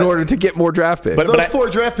to, in order to get more draft picks. Those 4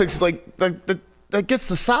 draft picks, that gets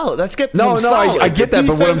the solid. That's get No, solid. I get that.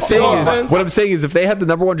 But what I'm Defense, saying offense. is, if they had the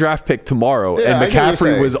number 1 draft pick tomorrow Yeah, and I get what you're McCaffrey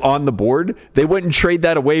saying. was on the board, they wouldn't trade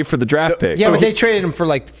that away for the draft pick. Yeah, but they traded him for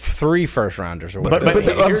like 3 first-rounders or whatever.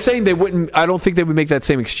 But I'm saying they wouldn't. I don't think they would make that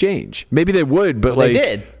same exchange. Maybe they would, but they like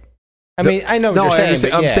did. I mean, I know what no, you're I saying.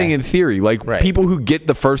 understand. but I'm yeah. saying in theory, like Right. people who get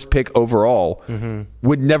the 1st pick overall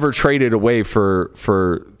would never trade it away for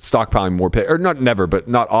stockpiling more pick, or not never, but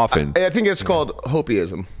not often. I think it's called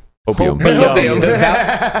hopiism. Opium.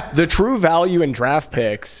 The true value in draft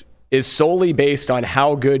picks is solely based on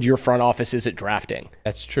how good your front office is at drafting.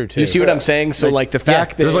 That's true too. You see what I'm saying? So like the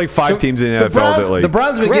fact that There's like 5 teams in the NFL that like the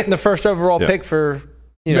Browns have been getting the 1st overall Yeah. pick for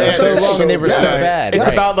so that's long, and they were so bad. bad. It's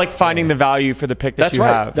Right. about like finding the value for the pick that that's you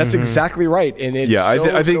right. have. That's exactly right. And it's yeah, I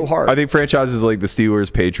think so hard. I think franchises like the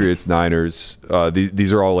Steelers, Patriots, Niners,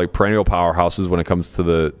 these are all like perennial powerhouses when it comes to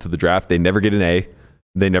the draft. They never get an A,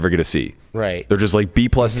 they never get a C. Right. They're just like B+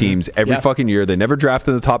 teams every fucking year. They never draft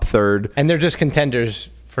in the top 3rd. And they're just contenders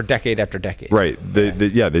for decade after decade. Right.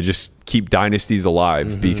 They just keep dynasties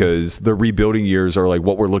alive because the rebuilding years are like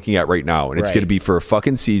what we're looking at right now, and it's Right. going to be for a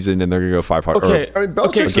fucking season, and they're going to go 500. Okay. I mean, or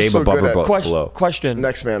Belichick's a game is so above good or at below. Question.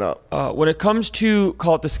 next man up. When it comes to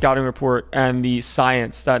call it the scouting report and the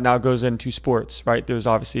science that now goes into sports, right? There's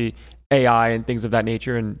obviously AI and things of that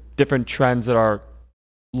nature and different trends that are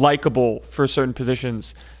likable for certain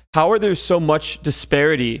positions. How are there so much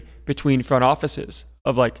disparity between front offices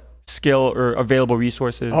of like skill or available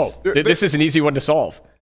resources? this is an easy one to solve.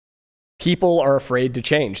 people are afraid to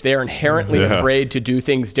change. They are inherently afraid to do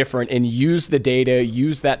things different and use the data,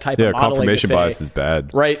 use that type of modeling. Confirmation to say, bias is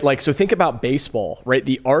bad. Right? Like, so think about baseball, right?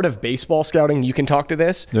 The art of baseball scouting, you can talk to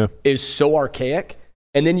this, is so archaic.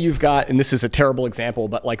 And then you've got, and this is a terrible example,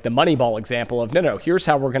 but like the Moneyball example of, no, here's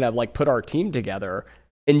how we're going to like put our team together.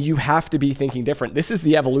 And you have to be thinking different. This is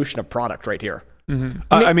the evolution of product right here.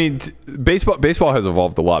 I mean, baseball has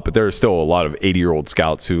evolved a lot, but there are still a lot of 80-year-old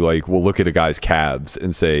scouts who like will look at a guy's calves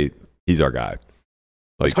and say, he's our guy.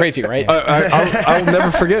 Like, it's crazy, right? I'll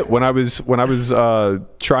never forget when I was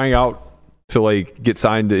trying out to like get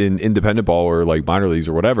signed in independent ball or like minor leagues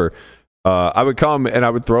or whatever. I would come and I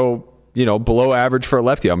would throw, below average for a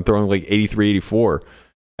lefty. I'm throwing like 83, 84.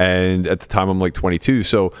 And at the time I'm like 22.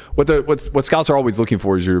 So what scouts are always looking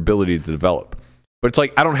for is your ability to develop. But it's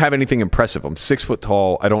like, I don't have anything impressive. I'm 6 foot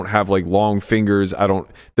tall. I don't have like long fingers.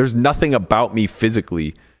 There's nothing about me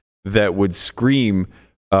physically that would scream,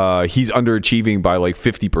 he's underachieving by like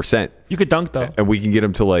 50%. You could dunk though. And we can get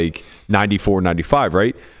him to like 94, 95,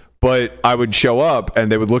 right? But I would show up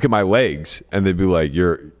and they would look at my legs and they'd be like,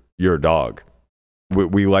 you're a dog.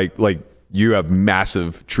 We like you have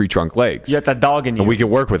massive tree trunk legs. You got that dog in you. And we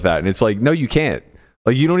can work with that. And it's like, no, you can't.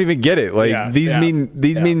 Like, you don't even get it. Like, these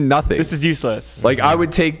mean nothing. This is useless. Like, I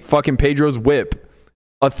would take fucking Pedro's whip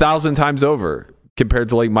 1,000 times over compared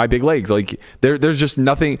to, like, my big legs. Like, there's just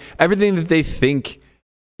nothing. Everything that they think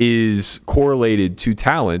is correlated to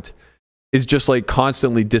talent is just, like,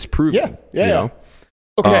 constantly disproven. Yeah.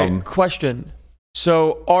 Okay, question.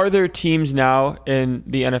 So, are there teams now in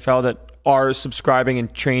the NFL that are subscribing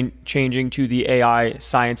and changing to the AI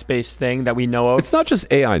science-based thing that we know of? It's not just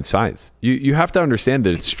AI and science. You have to understand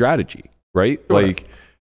that it's strategy, right? Sure. Like,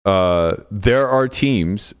 there are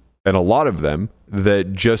teams, and a lot of them,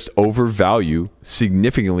 that just overvalue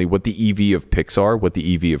significantly what the EV of picks are, what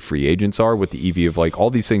the EV of free agents are, what the EV of like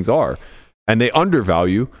all these things are, and they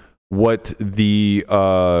undervalue what the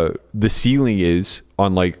ceiling is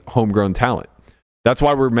on like homegrown talent. That's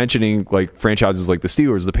why we're mentioning like franchises like the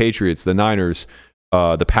Steelers, the Patriots, the Niners,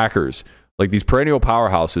 the Packers, like these perennial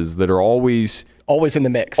powerhouses that are always in the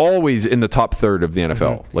mix, always in the top third of the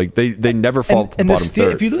NFL. Mm-hmm. Like they never fall to the bottom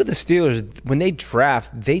third. If you look at the Steelers, when they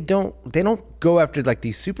draft, they don't go after like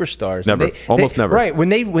these superstars. Never, almost never. Right. When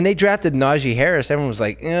they drafted Najee Harris, everyone was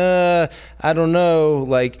like, I don't know,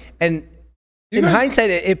 like and. In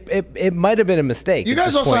hindsight, it might have been a mistake. You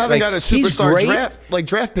guys also haven't got a superstar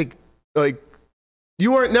draft pick like.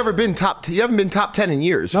 You haven't been top 10 in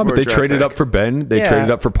years. No, but they traded up for Ben. They traded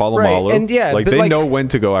up for Polamalu. Right. And they know when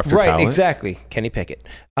to go after talent. Right, exactly. Kenny Pickett.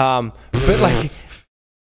 But like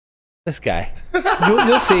this guy,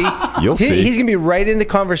 you'll see. He's gonna be right in the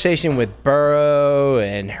conversation with Burrow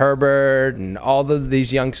and Herbert and all of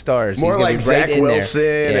these young stars. More like Zach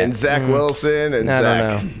Wilson and Zach Wilson and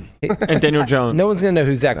Zach and Daniel Jones. No one's gonna know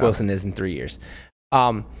who Zach Wilson is in 3 years.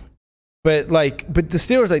 But the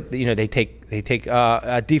Steelers, they take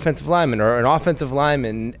a defensive lineman or an offensive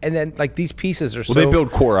lineman, and then like these pieces are they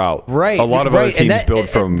build core out. Right. A lot of other teams build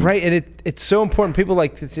from right, and it's so important. People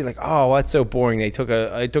like to say like, oh, that's so boring. They took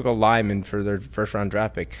a lineman for their first round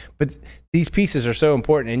draft pick, but these pieces are so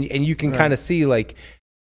important, and you can kind of see like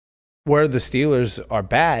where the Steelers are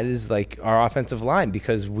bad is like our offensive line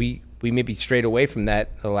because we maybe strayed away from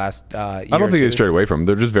that the last year. I don't think they strayed away from them.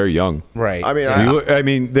 They're just very young. Right. I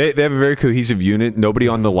mean, they have a very cohesive unit. Nobody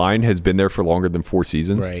on the line has been there for longer than 4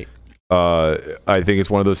 seasons. Right. I think it's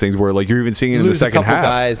one of those things where like you're even seeing it in the second half.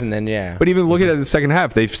 Guys and then But even looking at the second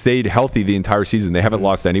half, they've stayed healthy the entire season. They haven't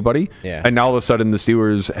lost anybody. Yeah. And now all of a sudden the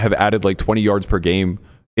Steelers have added like 20 yards per game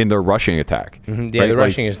in their rushing attack. Mm-hmm. Yeah, right? The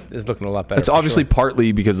rushing is looking a lot better. It's obviously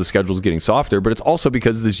partly because the schedule is getting softer, but it's also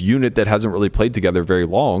because this unit that hasn't really played together very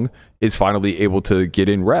long is finally able to get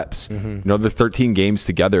in reps. Mm-hmm. The 13 games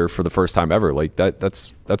together for the first time ever. Like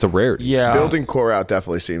that's a rarity. Yeah. Building core out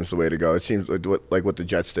definitely seems the way to go. It seems like what the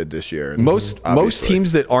Jets did this year. And most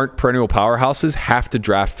teams that aren't perennial powerhouses have to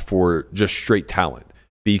draft for just straight talent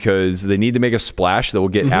because they need to make a splash that will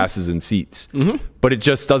get asses in seats. Mm-hmm. But it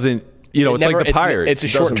just doesn't. It's like the Pirates. It's a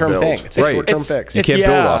short-term thing. It's a short-term fix. You can't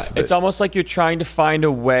build off of it. It's almost like you're trying to find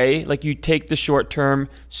a way, like you take the short-term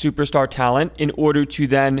superstar talent in order to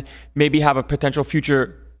then maybe have a potential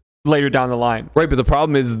future later down the line. Right, but the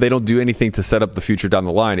problem is they don't do anything to set up the future down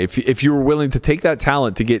the line. If you were willing to take that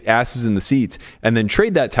talent to get asses in the seats and then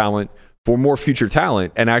trade that talent for more future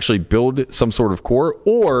talent and actually build some sort of core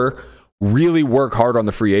or really work hard on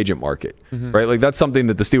the free agent market, right? Like that's something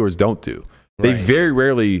that the Steelers don't do. They very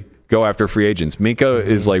rarely go after free agents. Minkah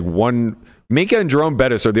is like one. Minkah and Jerome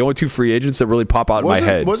Bettis are the only 2 free agents that really pop out in my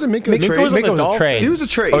head. Wasn't Minkah a trade? Minkah was a trade. He was a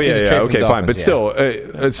trade. Oh yeah, okay, fine. But still,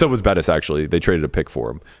 so was Bettis actually. They traded a pick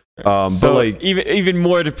for him. So but like even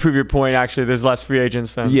more to prove your point, actually, there's less free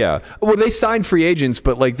agents then. Yeah. Well, they sign free agents,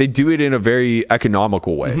 but like they do it in a very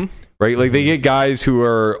economical way, right? Like they get guys who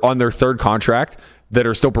are on their third contract that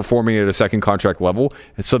are still performing at a second contract level.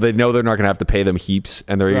 And so they know they're not going to have to pay them heaps,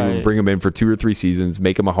 and they're able to bring them in for 2 or 3 seasons,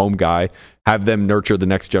 make them a home guy, have them nurture the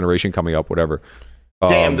next generation coming up, whatever.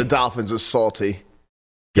 Damn, the Dolphins are salty.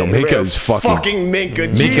 Yo, Minka's fucking Minka.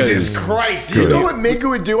 Jesus Christ. You know what Minka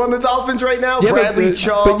would do on the Dolphins right now? Yeah, Bradley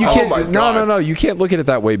Chubb. But you can't, oh my God. No. You can't look at it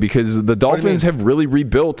that way because the Dolphins have really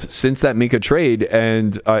rebuilt since that Minka trade,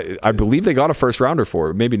 and I believe they got a first rounder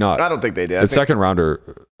for it. Maybe not. I don't think they did. The second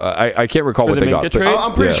rounder, I can't recall what the they Minka got. trade?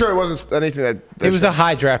 I'm pretty sure it wasn't anything that. It was a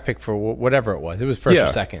high draft pick for whatever it was. It was first or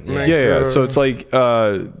second. Yeah. So it's like,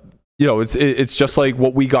 it's just like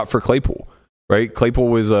what we got for Claypool. Right, Claypool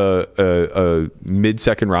was a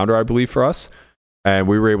mid-second rounder, I believe, for us, and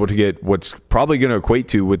we were able to get what's probably going to equate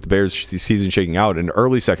to, with the Bears season shaking out, an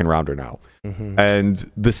early second rounder now. And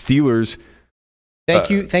the Steelers.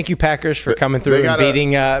 Thank you, Packers, for coming through and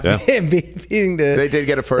beating beating the. They did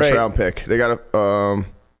get a first round pick. They got a.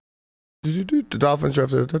 The Dolphins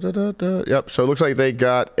drafted. Yep. So it looks like they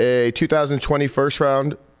got a 2020 first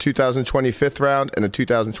round, 2020 fifth round, and a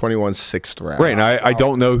 2021 sixth round. Right, and I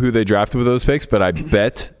don't know who they drafted with those picks, but I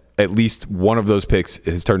bet at least one of those picks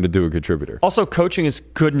has turned into a contributor. Also, coaching is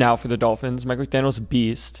good now for the Dolphins. Mike McDaniel's a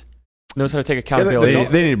beast. Knows how to take accountability.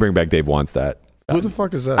 They need to bring back Dave Wannstedt. Who the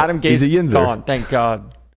fuck is that? Adam Gase gone. Thank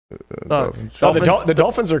God. The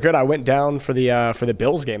Dolphins are good. I went down for the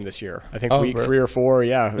Bills game this year. I think week 3 or 4.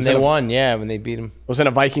 Yeah, when they won. When they beat them. Was in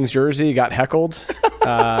a Vikings jersey. Got heckled.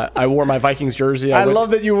 I wore my Vikings jersey. I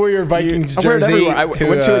love that you wore your Vikings jersey. I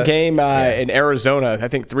went to a game in Arizona. I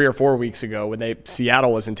think 3 or 4 weeks ago when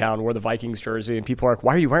Seattle was in town. Wore the Vikings jersey, and people are like,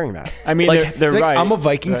 "Why are you wearing that?" I mean, they're right. I'm a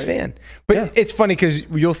Vikings fan, but it's funny because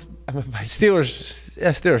Steelers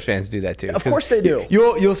fans do that too. Of course they do.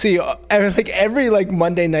 You'll see every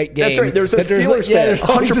Monday night game. That's right. There's a Steelers fan. There's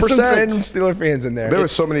 100% Steelers fans in there. There were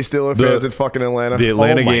so many Steelers fans in fucking Atlanta. The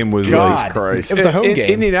Atlanta game was Jesus Christ. It was a home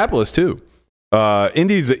game. Indianapolis too.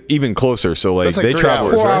 Indy's even closer, so like they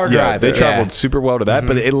traveled 4-hour drive. They traveled super well to that.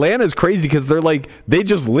 But Atlanta's crazy because they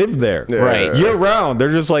just live there right year round. They're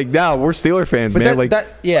just like, we're Steeler fans, man. The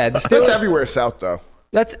Steelers, that's everywhere south though.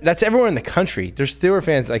 That's everywhere in the country. There's Steeler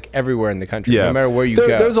fans everywhere in the country, no matter where you go.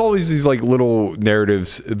 There's always these little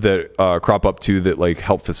narratives that crop up too that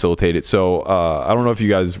help facilitate it. So I don't know if you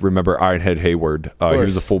guys remember Ironhead Hayward. He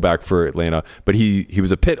was a fullback for Atlanta, but he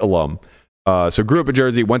was a Pitt alum. So grew up in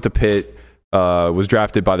Jersey, went to Pitt, was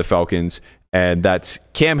drafted by the Falcons, and that's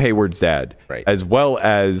Cam Hayward's dad, as well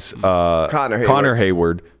as Connor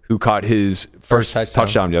Hayward, who caught his first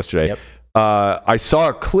touchdown yesterday. Yep. I saw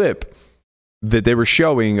a clip that they were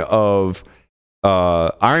showing of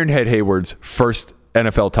Ironhead Hayward's first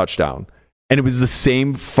NFL touchdown, and it was the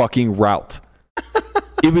same fucking route.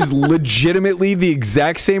 It was legitimately the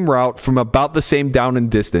exact same route from about the same down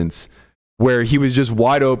and distance, where he was just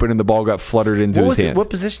wide open and the ball got fluttered into his hand.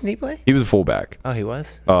 What position did he play? He was a fullback. Oh, he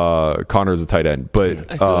was? Connor's a tight end.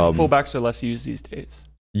 But I feel like fullbacks are less used these days.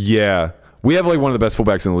 Yeah. We have one of the best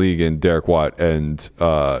fullbacks in the league in Derek Watt, and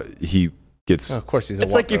he gets... of course he's a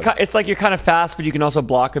it's like you're kind of fast, but you can also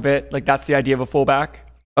block a bit. That's the idea of a fullback.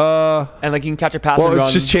 And you can catch a pass and run.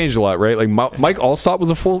 It's just changed a lot, right? Mike Allstott was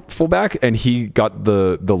a fullback, and he got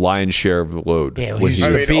the lion's share of the load. Yeah, he's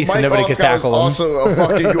just a beast, and nobody could tackle him. Also a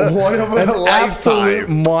fucking one of a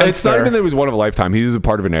lifetime monster. It's not even that it was one of a lifetime. He was a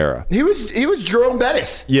part of an era. He was Jerome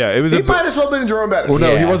Bettis. Yeah, it was. He might as well have been Jerome Bettis. Well,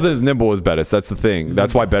 no, he wasn't as nimble as Bettis. That's the thing.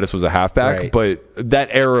 That's why Bettis was a halfback. Right. But that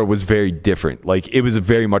era was very different. It was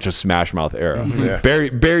very much a smash mouth era. Yeah.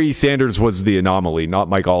 Barry Sanders was the anomaly, not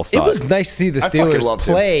Mike Allstott. It was nice to see the I fucking Steelers loved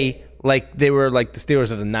him. play like they were like the Steelers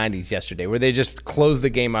of the 90s yesterday, where they just closed the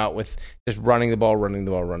game out with just running the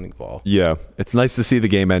ball. Yeah, it's nice to see the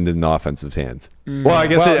game end in the offensive's hands. Well, I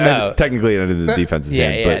guess technically it ended in the defense's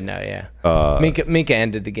hand. Minka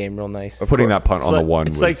ended the game real nice. Putting that punt on the one.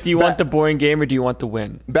 It's do you want the boring game or do you want the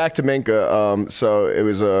win? Back to Minka. So it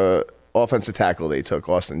was a offensive tackle they took,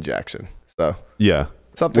 Austin Jackson. So yeah.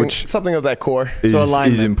 Something of that core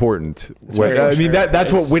is important.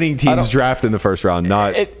 That's what winning teams draft in the first round,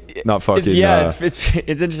 not fucking. It's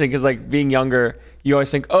interesting because being younger, you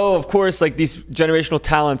always think, oh, of course, these generational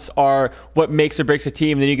talents are what makes or breaks a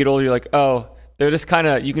team. And then you get older, you're like, oh, they're just kind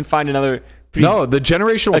of. You can find another. No, the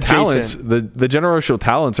generational talents. The generational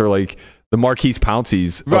talents are the Marquise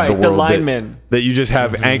Pounceys of the world. The linemen that you just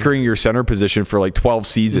have anchoring your center position for 12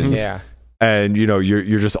 seasons. Yeah. And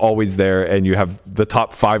you're just always there, and you have the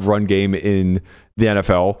top 5 run game in the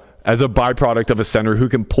NFL as a byproduct of a center who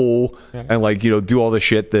can pull and like, do all the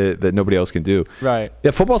shit that nobody else can do. Right.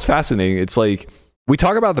 Yeah, football's fascinating. It's like we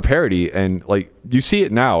talk about the parity, and like you see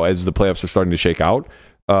it now as the playoffs are starting to shake out.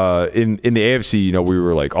 In the AFC, we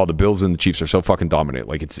were like, oh, the Bills and the Chiefs are so fucking dominant.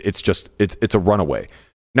 Like it's a runaway.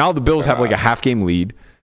 Now the Bills have like a half game lead.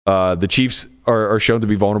 The Chiefs are shown to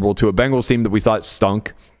be vulnerable to a Bengals team that we thought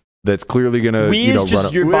stunk. That's clearly going to, just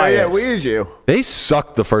run your bias. Yeah, we is you. They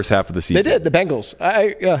sucked the first half of the season. They did. The Bengals.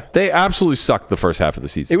 They absolutely sucked the first half of the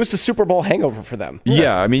season. It was the Super Bowl hangover for them.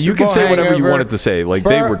 Yeah, I mean, you can say whatever you wanted to say. Like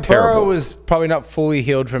they were terrible. Burrow was probably not fully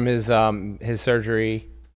healed from his surgery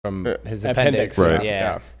from his appendix. Right.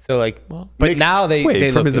 Yeah. So like, but now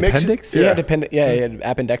they from his appendix. He had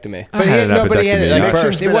appendectomy. But he had it like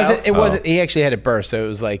burst. It wasn't. Oh. He actually had it burst. So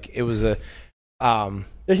it was a.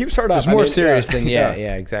 Yeah, he was hurt up. It was more serious than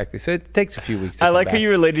exactly. So it takes a few weeks. I like how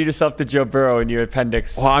you related yourself to Joe Burrow and your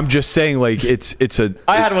appendix. Well, I'm just saying, like it's a.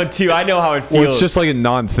 I had one too. I know how it feels. Well, it's just like a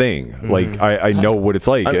non-thing. Mm-hmm. Like I know what it's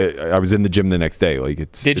like. I was in the gym the next day. Like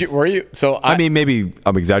it's. Were you? So I mean, maybe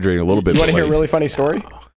I'm exaggerating a little bit. You want to hear a really funny story?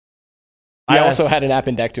 I also had an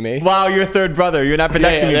appendectomy. Wow, you're a third brother. You're an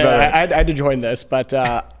appendectomy brother. I had to join this, but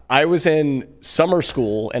I was in summer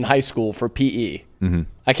school and high school for PE. Mm-hmm.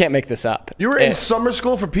 I can't make this up. You were in summer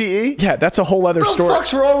school for PE? Yeah, that's a whole other story. What the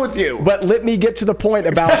fuck's wrong with you? But let me get to the point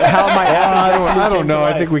about how my I don't know.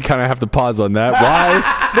 I think we kind of have to pause on that.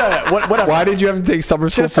 Why? Whatever. Why did you have to take summer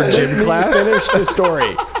school for gym class? Finish the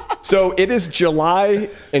story. So it is July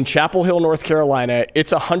in Chapel Hill, North Carolina.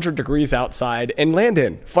 It's 100 degrees outside. And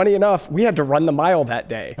Landon, funny enough, we had to run the mile that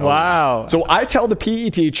day. Wow. So I tell the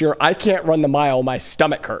PE teacher, I can't run the mile. My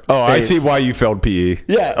stomach hurts. Oh, I see why you failed PE.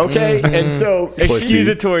 Yeah, okay. And so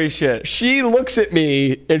accusatory shit. She looks at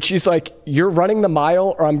me and she's like, you're running the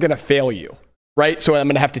mile or I'm going to fail you. Right? So I'm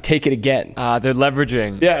going to have to take it again. They're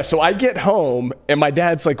leveraging. Yeah. So I get home and my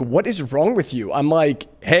dad's like, what is wrong with you? I'm like,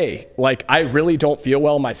 hey, like, I really don't feel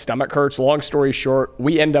well. My stomach hurts. Long story short,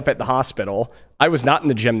 we end up at the hospital. I was not in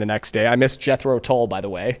the gym the next day. I missed Jethro Tull, by the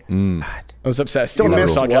way. I was upset. Still never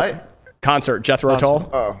saw what? Concert, Jethro Tull.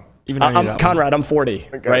 Oh. I'm Conrad. I'm 40.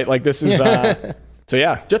 Right? Like, this is... So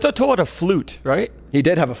yeah, Jethro Tull had a flute, right? He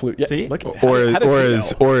did have a flute. Yeah. See? Look, or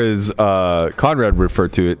as Conrad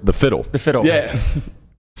referred to it, the fiddle. The fiddle. Yeah.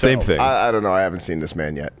 Same thing. I don't know. I haven't seen this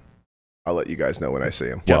man yet. I'll let you guys know when I see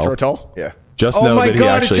him. Jethro Tull? Yeah. Just know that he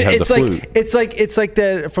actually has a flute. It's like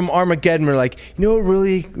that from Armageddon. We're like, what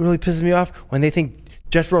really pisses me off when they think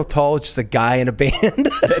Jethro Tull is just a guy in a band.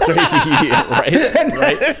 That's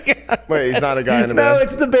right. Wait, he's not a guy in a band? No,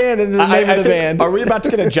 it's the band. It's the name of the band. Are we about to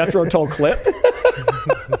get a Jethro Tull clip?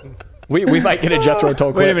 we might get a Jethro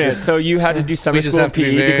Tull clip. Wait a minute. So you had to do summer school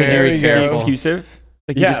PE because you're being exclusive?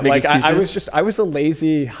 Like you just make excuses? I was a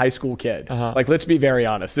lazy high school kid. Like, let's be very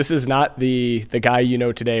honest. This is not the guy you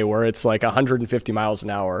know today where it's like 150 miles an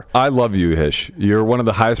hour. I love you, Hish. You're one of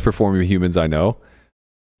the highest performing humans I know.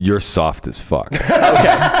 You're soft as fuck. Okay.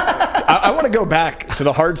 I want to go back to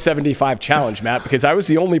the hard 75 challenge, Matt, because I was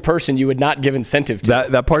the only person you would not give incentive to.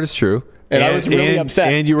 That part is true. And I was really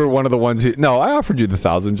upset. And you were one of the ones who... No, I offered you the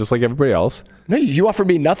 1,000 just like everybody else. No, you offered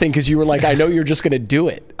me nothing because you were like, I know you're just going to do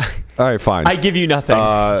it. All right, fine. I give you nothing.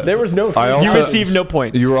 There was no... You received no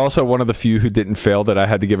points. You were also one of the few who didn't fail that I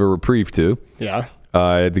had to give a reprieve to. Yeah.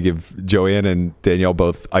 I had to give Joanne and Danielle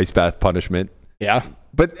both ice bath punishment. Yeah.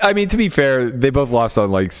 But I mean, to be fair, they both lost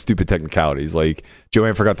on like stupid technicalities. Like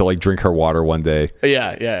Joanne forgot to like drink her water one day.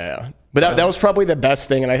 Yeah. But that was probably the best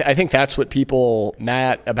thing. And I think that's what people,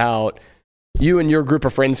 Matt, about you and your group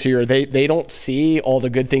of friends here, they don't see all the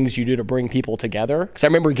good things you do to bring people together. Because I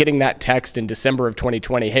remember getting that text in December of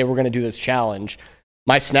 2020, hey, we're going to do this challenge.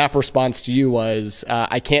 My snap response to you was,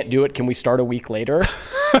 I can't do it. Can we start a week later?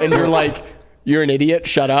 And you're like, you're an idiot.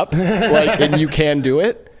 Shut up. Like, and you can do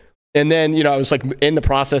it. And then, I was like in the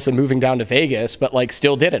process of moving down to Vegas, but like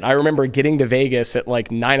still did it. I remember getting to Vegas at like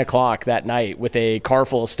 9:00 that night with a car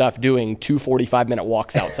full of stuff doing 2 45-minute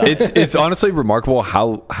walks outside. It's honestly remarkable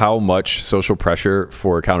how much social pressure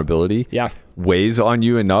for accountability weighs on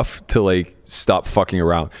you enough to like stop fucking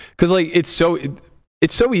around. Because like it's so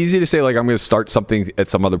easy to say like I'm going to start something at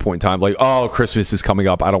some other point in time. Like, oh, Christmas is coming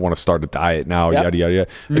up. I don't want to start a diet now. Yada yada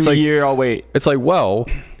yada. It's like year. I'll wait. It's like, well,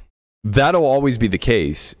 that'll always be the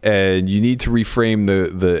case, and you need to reframe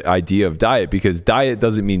the idea of diet, because diet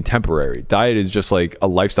doesn't mean temporary. Diet is just like a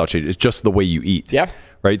lifestyle change. It's just the way you eat. Yeah.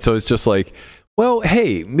 Right? So it's just like, well,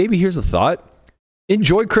 hey, maybe here's a thought.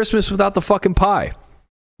 Enjoy Christmas without the fucking pie.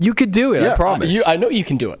 You could do it, I promise. I know you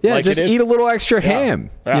can do it. Yeah, like just eat a little extra ham.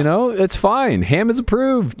 Yeah. It's fine. Ham is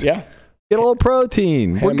approved. Yeah. Get a little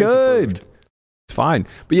protein. We're good. It's fine.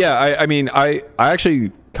 But yeah, I mean, I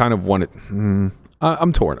actually kind of wanted...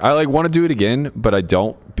 I'm torn. I like want to do it again, but I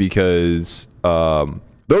don't because though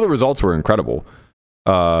the results were incredible,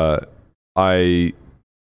 I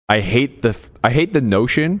hate the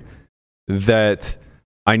notion that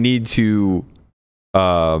I need to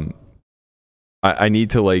I need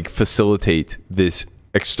to like facilitate this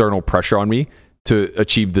external pressure on me to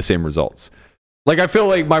achieve the same results. Like I feel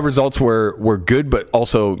like my results were good, but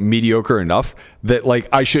also mediocre enough that like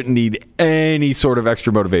I shouldn't need any sort of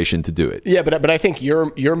extra motivation to do it. Yeah, but I think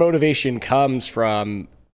your motivation comes from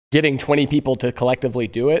getting 20 people to collectively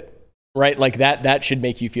do it, right? Like that should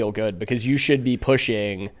make you feel good because you should be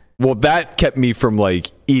pushing. Well, that kept me from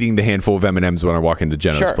like eating the handful of M&Ms when I walk into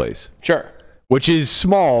Jenna's place. Sure. Which is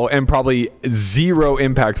small and probably zero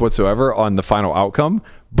impact whatsoever on the final outcome.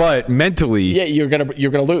 But mentally, yeah, you're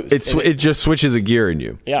gonna lose. It just switches a gear in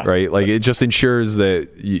you, yeah, right? Like it just ensures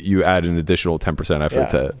that you add an additional 10%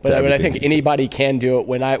 effort to. But I think anybody can do it.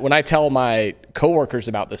 When I tell my coworkers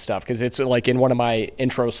about this stuff, because it's like in one of my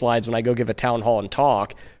intro slides when I go give a town hall and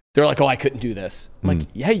talk, they're like, "Oh, I couldn't do this." I'm like,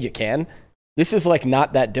 "Yeah, you can. This is like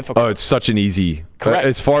not that difficult." Oh, it's such an easy. Correct.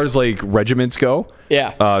 As far as like regiments go,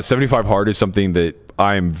 yeah, 75 hard is something that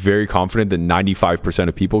I am very confident that 95%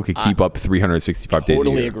 of people could keep up 365 days a year.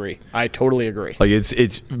 Totally agree. I totally agree. Like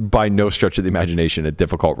it's by no stretch of the imagination a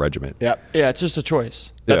difficult regiment. Yep. Yeah, it's just a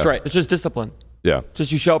choice. That's right. It's just discipline. Yeah. It's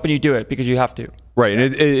just you show up and you do it because you have to. Right,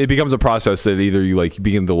 and it becomes a process that either you like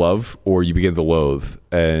begin to love or you begin to loathe.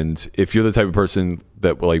 And if you're the type of person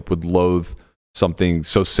that like would loathe something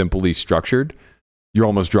so simply structured, you're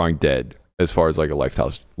almost drawing dead as far as like a lifestyle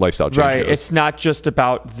change right goes. It's not just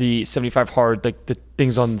about the 75 hard, like the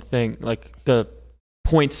things on the thing, like the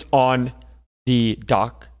points on the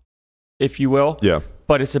dock, if you will. Yeah,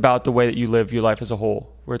 but it's about the way that you live your life as a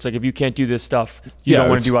whole, where it's like if you can't do this stuff, you don't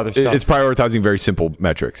want to do other stuff. It's prioritizing very simple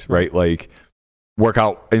metrics, right? Like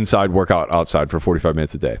workout inside, workout outside for 45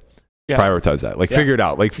 minutes a day. Yeah. Prioritize that. Like figure it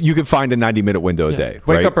out. Like you can find a 90-minute window a day.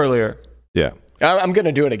 Wake up earlier. Yeah. I'm going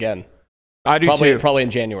to do it again. I do too. Probably in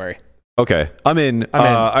January. Okay. I'm in.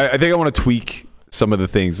 I think I want to tweak some of the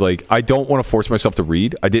things. Like I don't want to force myself to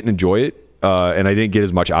read. I didn't enjoy it. And I didn't get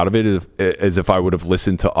as much out of it as if I would have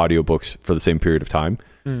listened to audiobooks for the same period of time.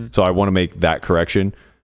 So I want to make that correction.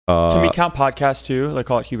 Can we count podcasts too? Like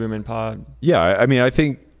call it Huberman Pod? Yeah. I mean, I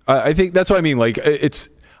think that's what I mean. Like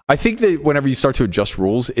I think that whenever you start to adjust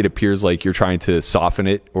rules, it appears like you're trying to soften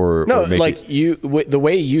it or make like it. The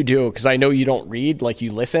way you do, because I know you don't read, like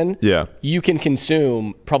you listen. Yeah, you can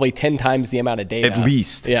consume probably 10 times the amount of data at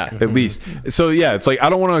least. Yeah, at least. So yeah, it's like I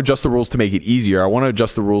don't want to adjust the rules to make it easier. I want to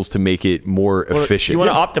adjust the rules to make it more efficient. You want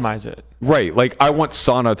to optimize it, right? Like I want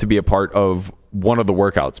sauna to be a part of one of the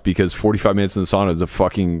workouts because 45 minutes in the sauna is a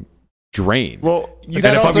fucking drain. Well, you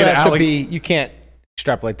can't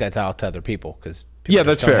extrapolate that out to other people because. Yeah,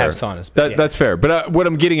 that's fair. That's fair. But what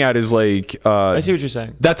I'm getting at is like, I see what you're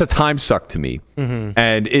saying. That's a time suck to me,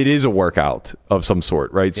 and it is a workout of some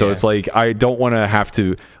sort, right? So it's like I don't want to have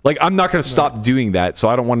to. Like, I'm not going to stop doing that. So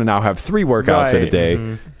I don't want to now have 3 workouts in a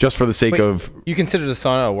day just for the sake of. You consider the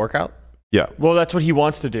sauna a workout? Yeah. Well, that's what he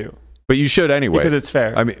wants to do. But you should anyway because it's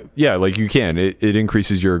fair. I mean, yeah, like you can. It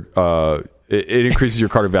increases your it increases your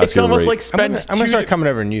cardiovascular. It's almost rate. like spend. I'm gonna start coming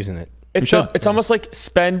over and using it. It's almost like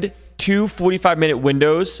spend 2 45-minute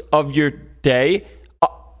windows of your day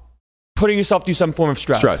putting yourself through some form of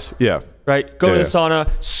stress. Yeah. Right? Go to the sauna,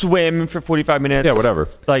 swim for 45 minutes. Yeah, whatever.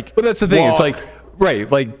 Like, but that's the thing. It's like, right.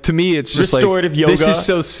 Like to me, it's just restorative yoga. This is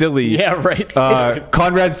so silly. Yeah, right.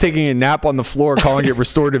 Conrad's taking a nap on the floor, calling it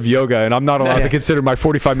restorative yoga, and I'm not allowed to consider my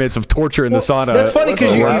 45 minutes of torture in the sauna. That's funny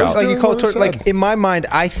because you call it torture. Like in my mind,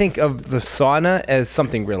 I think of the sauna as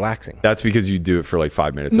something relaxing. That's because you do it for like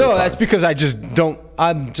 5 minutes. No, that's because I just don't.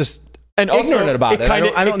 I'm just. And also, ignorant about it. I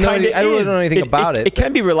don't really know anything about it. It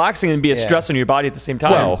can be relaxing and be a stress on your body at the same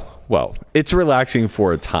time. Well, it's relaxing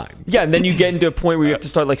for a time. Yeah, and then you get into a point where you have to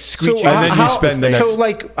start like screeching. And then you spend the next. So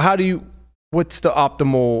like, what's the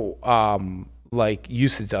optimal like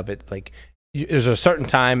usage of it? Like, is there a certain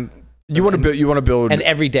time you want to build, and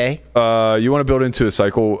every day? You want to build into a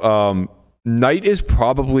cycle. Night is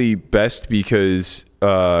probably best because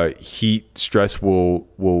heat stress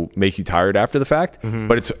will make you tired after the fact,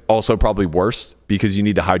 but it's also probably worse because you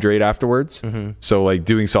need to hydrate afterwards. So like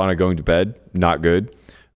doing sauna going to bed, not good.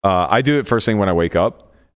 I do it first thing when I wake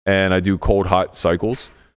up, and I do cold hot cycles.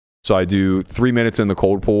 So I do 3 minutes in the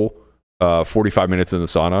cold pool, 45 minutes in the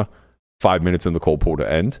sauna, 5 minutes in the cold pool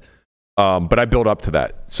to end. But I build up to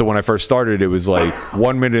that. So when I first started, it was like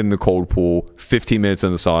 1 minute in the cold pool, 15 minutes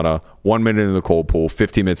in the sauna, 1 minute in the cold pool,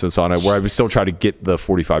 15 minutes in the sauna, where I would still try to get the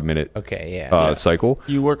 45-minute cycle.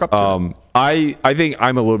 You work up to it. I think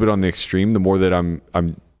I'm a little bit on the extreme. The more that I'm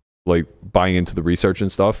like buying into the research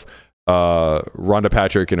and stuff, Rhonda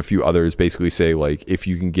Patrick and a few others basically say like if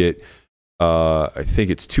you can get I think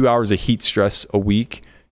it's 2 hours of heat stress a week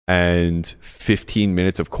and 15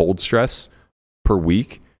 minutes of cold stress per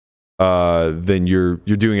week, then you're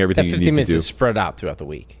doing everything you need to do. 15 minutes is spread out throughout the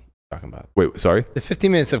week. Talking about. Wait, sorry? The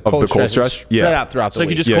 15 minutes of cold stress spread out throughout the week. So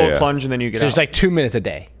you just cold plunge and then you get so out. it's like 2 minutes a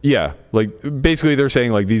day. Yeah, like basically they're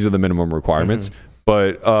saying like these are the minimum requirements.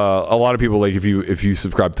 But a lot of people, like if you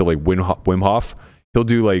subscribe to like Wim Hof, he'll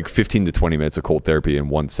do like 15 to 20 minutes of cold therapy in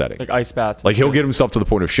one setting, like ice baths. Like he'll get himself to the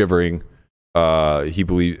point of shivering. He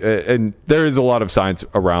believes, and there is a lot of science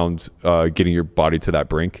around getting your body to that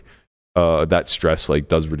brink. That stress like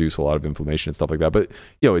does reduce a lot of inflammation and stuff like that. But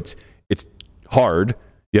it's hard.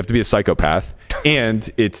 You have to be a psychopath, and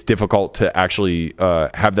it's difficult to actually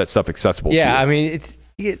have that stuff accessible. Yeah, to you. I mean,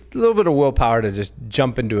 you get a little bit of willpower to just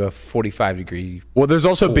jump into a 45-degree. Well, there's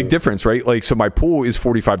also a big difference, right? Like, so my pool is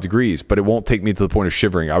 45 degrees, but it won't take me to the point of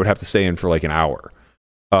shivering. I would have to stay in for like an hour.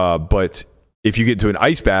 But if you get to an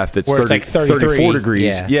ice bath that's 34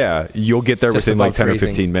 degrees, you'll get there within like 10 or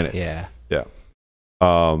 15 minutes. Yeah.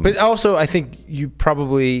 But also, I think you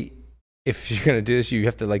probably, if you're gonna do this, you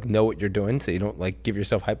have to like know what you're doing, so you don't like give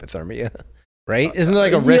yourself hypothermia, right? Isn't there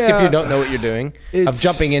like a risk if you don't know what you're doing of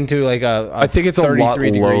jumping into like a I think it's a lot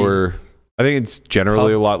lower. I think it's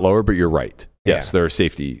generally a lot lower, but you're right. Yes, there are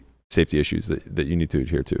safety issues that you need to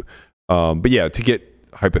adhere to. But yeah, to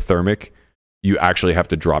get hypothermic, you actually have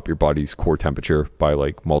to drop your body's core temperature by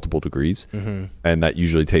like multiple degrees, and that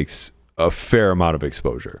usually takes a fair amount of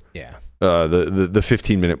exposure. Yeah. The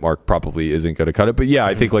 15-minute mark probably isn't going to cut it, but yeah,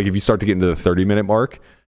 I think like if you start to get into the 30-minute mark,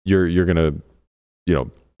 you're gonna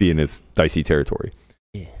be in this dicey territory.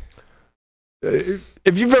 Yeah.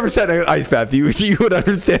 If you've ever sat in an ice bath, you would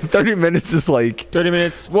understand 30 minutes is like 30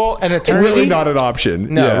 minutes. Well, and it's really not an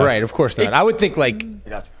option. No, right? Of course not. I would think like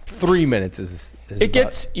 3 minutes is it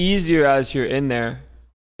gets easier as you're in there.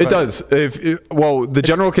 It does. The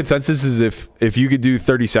general consensus is if you could do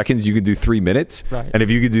 30 seconds, you could do 3 minutes. Right. And if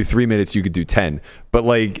you could do 3 minutes, you could do 10. But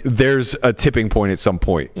like there's a tipping point at some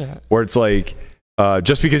point where it's like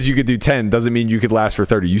just because you could do 10 doesn't mean you could last for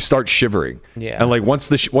 30. You start shivering. Yeah. And like once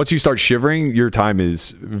you start shivering, your time is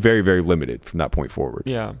very, very limited from that point forward.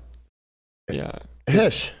 Yeah. Yeah.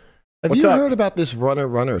 Hish, have you heard about this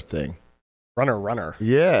runner thing? Runner.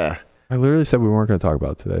 Yeah. I literally said we weren't going to talk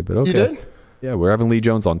about it today, but okay. You did? Yeah, we're having Lee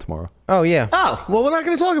Jones on tomorrow. Oh, yeah. Oh, well, we're not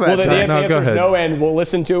going to talk about it Well, today. then the answer is no, and we'll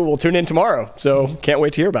we'll tune in tomorrow. So can't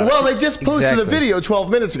wait to hear about it. Well, they just posted a video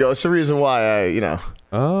 12 minutes ago. It's the reason why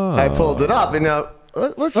I pulled it up. And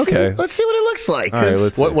let's see what it looks like. All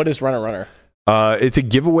right, what is Runner? It's a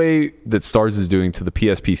giveaway that Stars is doing to the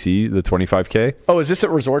PSPC, the 25K. Oh, is this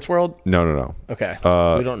at Resorts World? No. Okay.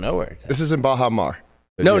 We don't know where it's at. This is in Baja Mar.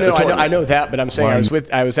 No, I know that, but I'm saying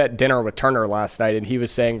I was at dinner with Turner last night, and he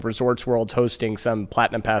was saying Resorts World's hosting some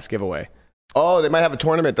Platinum Pass giveaway. Oh, they might have a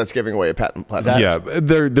tournament that's giving away a Platinum Pass. Yeah,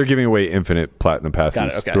 they're giving away infinite Platinum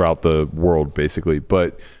Passes throughout the world, basically.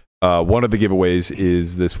 But one of the giveaways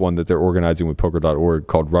is this one that they're organizing with Poker.org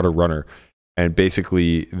called Runner. And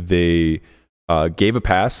basically, they gave a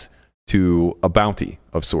pass to a bounty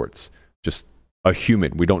of sorts, just a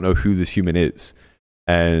human. We don't know who this human is.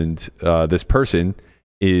 And this person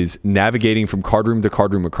is navigating from card room to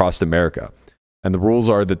card room across America. And the rules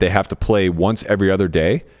are that they have to play once every other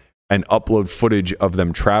day and upload footage of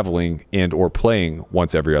them traveling and or playing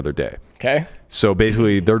once every other day. Okay. So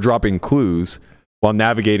basically, they're dropping clues while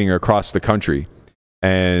navigating across the country.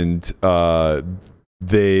 And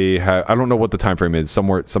they have, I don't know what the time frame is,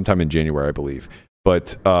 sometime in January, I believe.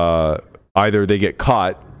 But either they get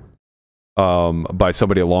caught by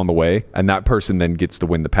somebody along the way, and that person then gets to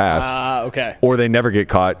win the pass. Okay. Or they never get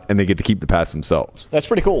caught, and they get to keep the pass themselves. That's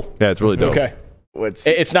pretty cool. Yeah, it's really dope. Okay.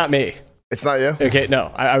 It's not me. It's not you? Okay, no.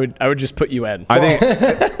 I would just put you in. I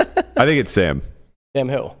think it's Sam. Sam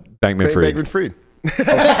who? Bankman-Fried.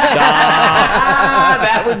 Stop.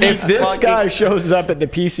 That would be if this guy shows up at the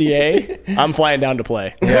PCA, I'm flying down to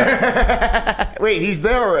play. Yeah. Wait, he's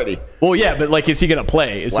there already. Well, yeah, but like, is he going to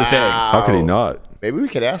play? Is the thing. How could he not? Maybe we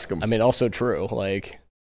could ask him. I mean, also true. Like,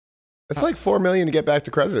 it's like $4 million to get back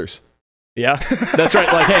to creditors. Yeah, that's right.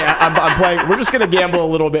 Like, hey, I'm playing. We're just going to gamble a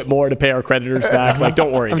little bit more to pay our creditors back. Like,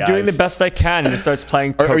 don't worry, guys. I'm doing the best I can, and he starts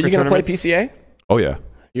playing poker. Are you going to play tournaments. PCA? Oh yeah.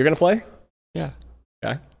 You're going to play? Yeah.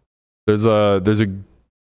 Okay. There's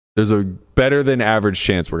a better than average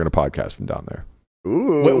chance we're going to podcast from down there.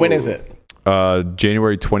 Ooh. When is it?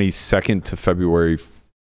 January 22nd to February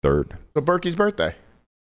 3rd. So Berkey's birthday.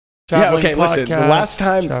 Yeah, okay, listen. The last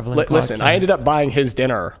time, listen, I ended up buying his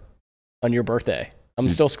dinner on your birthday. I'm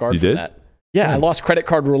still scarred from that. Yeah, I lost credit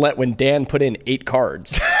card roulette when Dan put in 8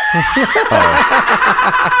 cards. Wait,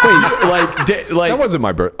 that wasn't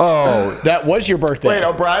my birthday. Oh, that was your birthday. Wait,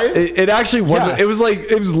 O'Brien? It actually wasn't. Yeah. It was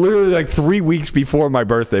literally like 3 weeks before my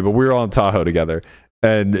birthday, but we were all in Tahoe together,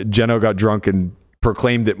 and Jeno got drunk and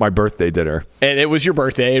proclaimed it my birthday dinner. And it was your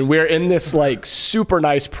birthday, and we're in this like super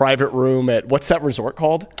nice private room at what's that resort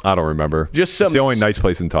called? I don't remember. Just some. It's the only nice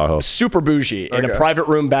place in Tahoe. Super bougie in a private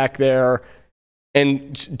room back there.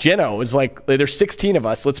 And Jeno is like, there's 16 of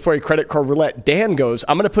us. Let's play credit card roulette. Dan goes,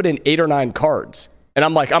 I'm going to put in 8 or 9 cards. And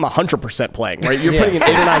I'm like, I'm 100% playing, right? You're putting in 8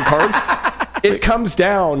 or 9 cards. It comes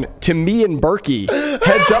down to me and Berkey,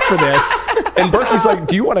 heads up for this. And Berkey's like,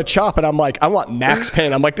 do you want to chop? And I'm like, I want max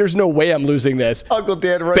pain. I'm like, there's no way I'm losing this. Uncle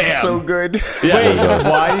Dan runs so good. Yeah. Wait,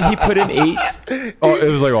 why did he put in 8? Oh,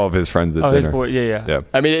 it was like all of his friends at dinner. His boy, yeah.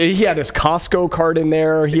 I mean, he had his Costco card in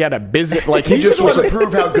there. He had a business. Like he just wanted to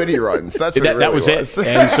prove how good he runs. That's what that was it.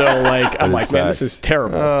 And so, like, I'm like, man, this is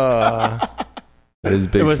terrible.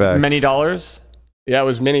 It was facts. Many dollars? Yeah, it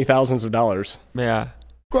was many thousands of dollars. Yeah.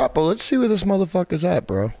 Grapple, let's see where this motherfucker's at,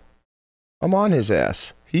 bro. I'm on his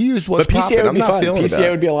ass. He used what's popping. I'm not fun. feeling PCA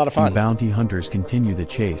would be a lot of fun. Bounty hunters continue the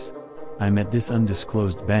chase. I'm at this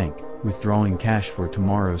undisclosed bank, withdrawing cash for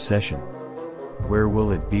tomorrow's session. Where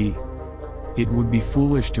will it be? It would be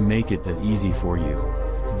foolish to make it that easy for you.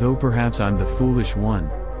 Though perhaps I'm the foolish one,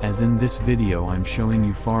 as in this video I'm showing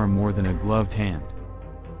you far more than a gloved hand.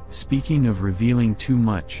 Speaking of revealing too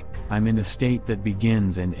much, I'm in a state that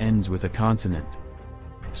begins and ends with a consonant.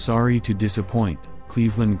 Sorry to disappoint,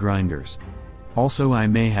 Cleveland Grinders. Also, I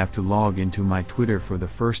may have to log into my Twitter for the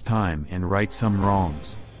first time and right some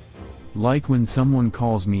wrongs. Like when someone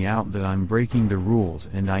calls me out that I'm breaking the rules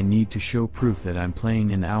and I need to show proof that I'm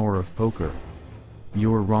playing an hour of poker.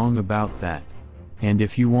 You're wrong about that. And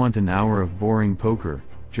if you want an hour of boring poker,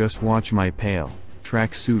 just watch my pale,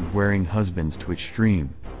 tracksuit wearing husband's Twitch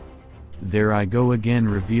stream. There I go again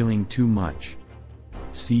revealing too much.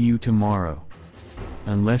 See you tomorrow.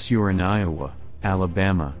 Unless you're in Iowa,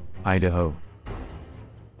 Alabama, Idaho.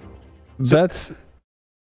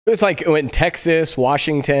 It's like in Texas,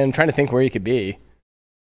 Washington. I'm trying to think where he could be.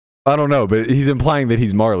 I don't know, but he's implying that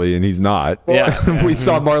he's Marley, and he's not. Yeah. We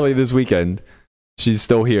saw Marley this weekend. She's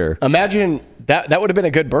still here. Imagine that would have been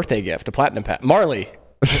a good birthday gift, a platinum pass. Marley.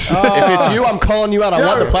 If it's you, I'm calling you out. I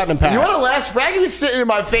want the platinum pass. You want to laugh? Spraggy was sitting in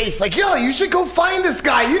my face like, yo, you should go find this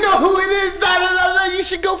guy. You know who it is. You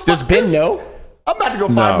should go find Does Ben know? I'm about to go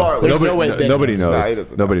find Marley. Nobody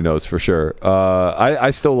knows. Nobody knows for sure.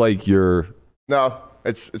 I still like your... No,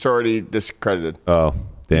 it's already discredited. Oh,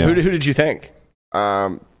 damn. Who did you think?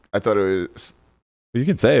 I thought it was... You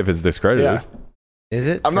can say if it's discredited. Yeah. Is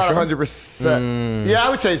it? I'm not 100%. Yeah, I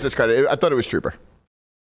would say it's discredited. I thought it was Trooper.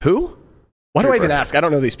 Who? Why do I even ask? I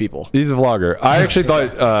don't know these people. He's a vlogger. I actually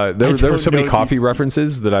thought there were so many coffee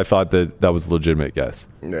references that I thought that was a legitimate guess.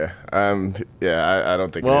 Yeah. I don't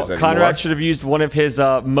think it is anymore. Conrad should have used one of his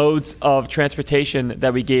modes of transportation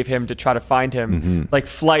that we gave him to try to find him, like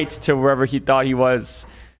flights to wherever he thought he was.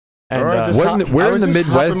 And, where in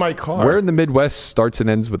the Midwest starts and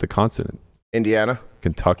ends with a consonant? Indiana.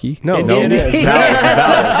 Kentucky? No, Indiana is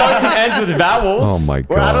vowels. It starts and ends with vowels. Oh my god.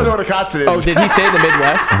 Well, I don't know what a consonant is. Oh, did he say the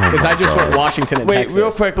Midwest? Because I just went Washington and Texas. Wait,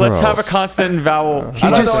 real quick. Let's have a consonant and vowel.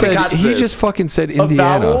 He just fucking said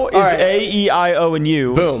Indiana. A vowel is A, E, I, O, and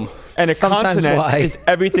U. Boom. And a consonant is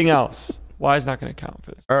everything else. Y is not going to count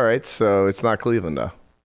for this. All right, so it's not Cleveland though.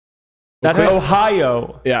 That's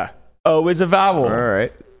Ohio. Yeah. O is a vowel. All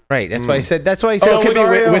right. Right. That's why he said. That's why he said. So it could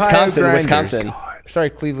be Wisconsin.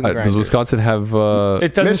 Sorry, Cleveland Grinders. Does Wisconsin have...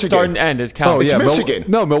 it doesn't start and end. It counts. Oh, yeah. Michigan.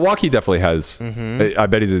 No, Milwaukee definitely has. Mm-hmm. I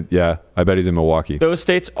bet he's in Milwaukee. Those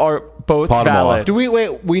states are both valid. Do we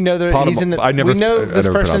know that he's in the... we know this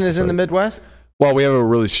person is in the Midwest? Well, we have a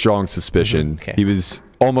really strong suspicion. Mm-hmm. Okay. He was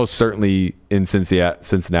almost certainly in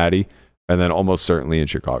Cincinnati and then almost certainly in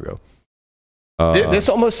Chicago. This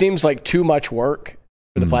almost seems like too much work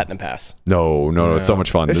for the Platinum Pass. No, it's so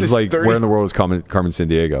much fun. This is like, where in the world is Carmen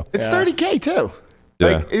Sandiego? It's $30K too.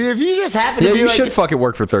 Yeah. Like, if you just happen to be you should fucking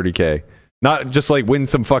work for $30K. Not just like win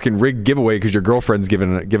some fucking rigged giveaway because your girlfriend's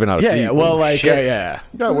giving out a seat. Yeah, well, like, you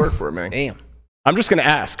gotta work for it, man. Damn. I'm just gonna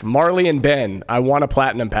ask Marley and Ben. I want a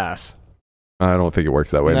Platinum Pass. I don't think it works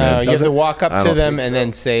that way, no, man. You have to walk up to them and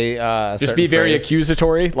then say, just be very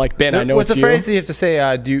accusatory, like Ben. I know what's it's the phrase that you have to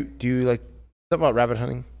say? Do you like something about rabbit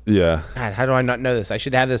hunting? Yeah. God, how do I not know this? I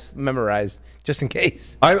should have this memorized just in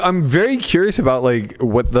case. I'm very curious about like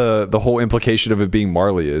what the whole implication of it being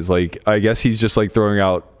Marley is. Like, I guess he's just like throwing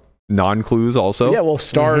out non-clues also. Yeah, well,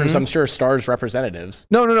 stars. Mm-hmm. I'm sure stars representatives.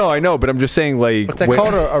 No, I know, but I'm just saying like. What's that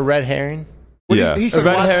called? A red herring? Well, he said a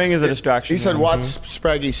red herring is a distraction. He said watch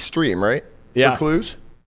Spraggy's stream, right? Yeah. For clues.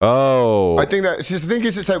 Oh. I think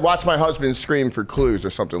he said, watch my husband scream for clues or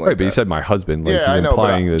something like that. Right, but he said my husband. Like, Yeah, he's I know,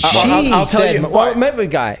 implying but that. I'll tell you. Well, maybe a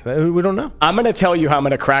guy. We don't know. I'm going to tell you how I'm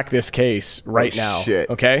going to crack this case right now. Shit.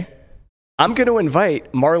 Okay? I'm going to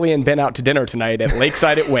invite Marley and Ben out to dinner tonight at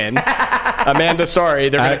Lakeside at Wynn. Amanda, sorry,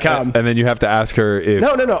 they're going to come. And then you have to ask her if,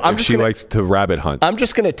 I'm if she likes to rabbit hunt. I'm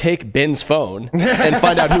just going to take Ben's phone and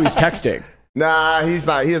find out who he's texting. Nah, he's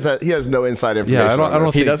not. He has no inside information. Yeah, I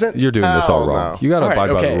don't He doesn't? You're doing this all wrong. No. You got to All right,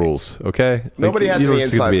 abide by okay. the rules, okay? Nobody has any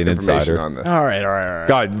inside be an information insider. on this. All right.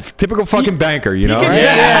 God, typical fucking banker, you know? You know what?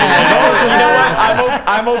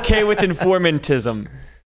 I'm okay with informantism.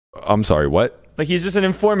 I'm sorry, what? Like, he's just an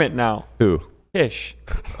informant now. Who? Ish.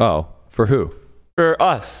 Oh, for who? For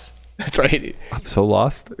us. That's right. I'm so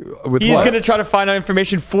lost. With He's what? going to try to find out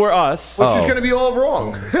information for us. Which is going to be all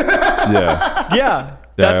wrong. Yeah. Yeah.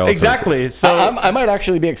 I That's also- exactly. So I might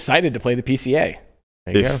actually be excited to play the PCA.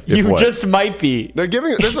 If you what? just might be. They're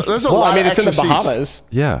giving. There's a Well, lot I mean, of it's in the extra Bahamas. seats.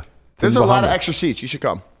 Yeah. It's There's in a lot of Bahamas. extra seats. You should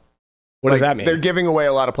come. What does that mean? They're giving away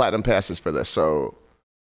a lot of platinum passes for this, so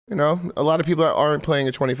a lot of people that aren't playing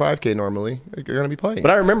a 25K normally are going to be playing.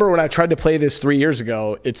 But I remember when I tried to play this 3 years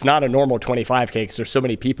ago, it's not a normal 25K because there's so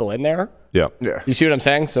many people in there. Yeah. Yeah, You see what I'm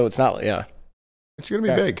saying? So it's not, it's going to be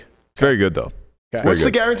Okay. big. Very good, though. Okay. What's the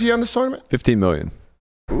good. guarantee on this tournament? 15 million.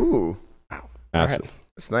 Ooh, Massive. All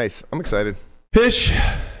that's nice. I'm excited. Pish,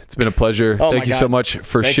 it's been a pleasure. Oh Thank my you God. so much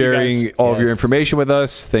for Thank you, sharing guys. all of your Yes. information with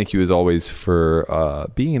us. Thank you, as always, for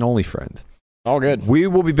being an only friend. All good. We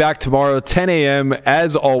will be back tomorrow, 10 a.m.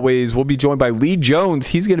 As always, we'll be joined by Lee Jones.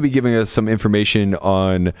 He's going to be giving us some information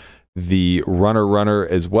on the Runner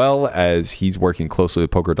as well, as he's working closely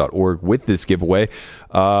with poker.org with this giveaway.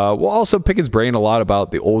 We'll also pick his brain a lot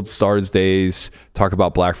about the old Stars days, talk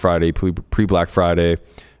about Black Friday, pre-Black Friday,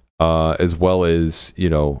 as well as,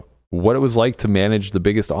 what it was like to manage the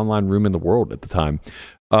biggest online room in the world at the time.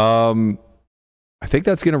 I think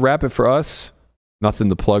that's going to wrap it for us. Nothing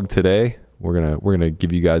to plug today. We're gonna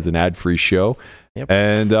give you guys an ad-free show. Yep.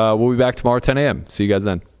 And we'll be back tomorrow, 10 a.m. See you guys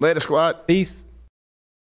then. Later, squad. Peace.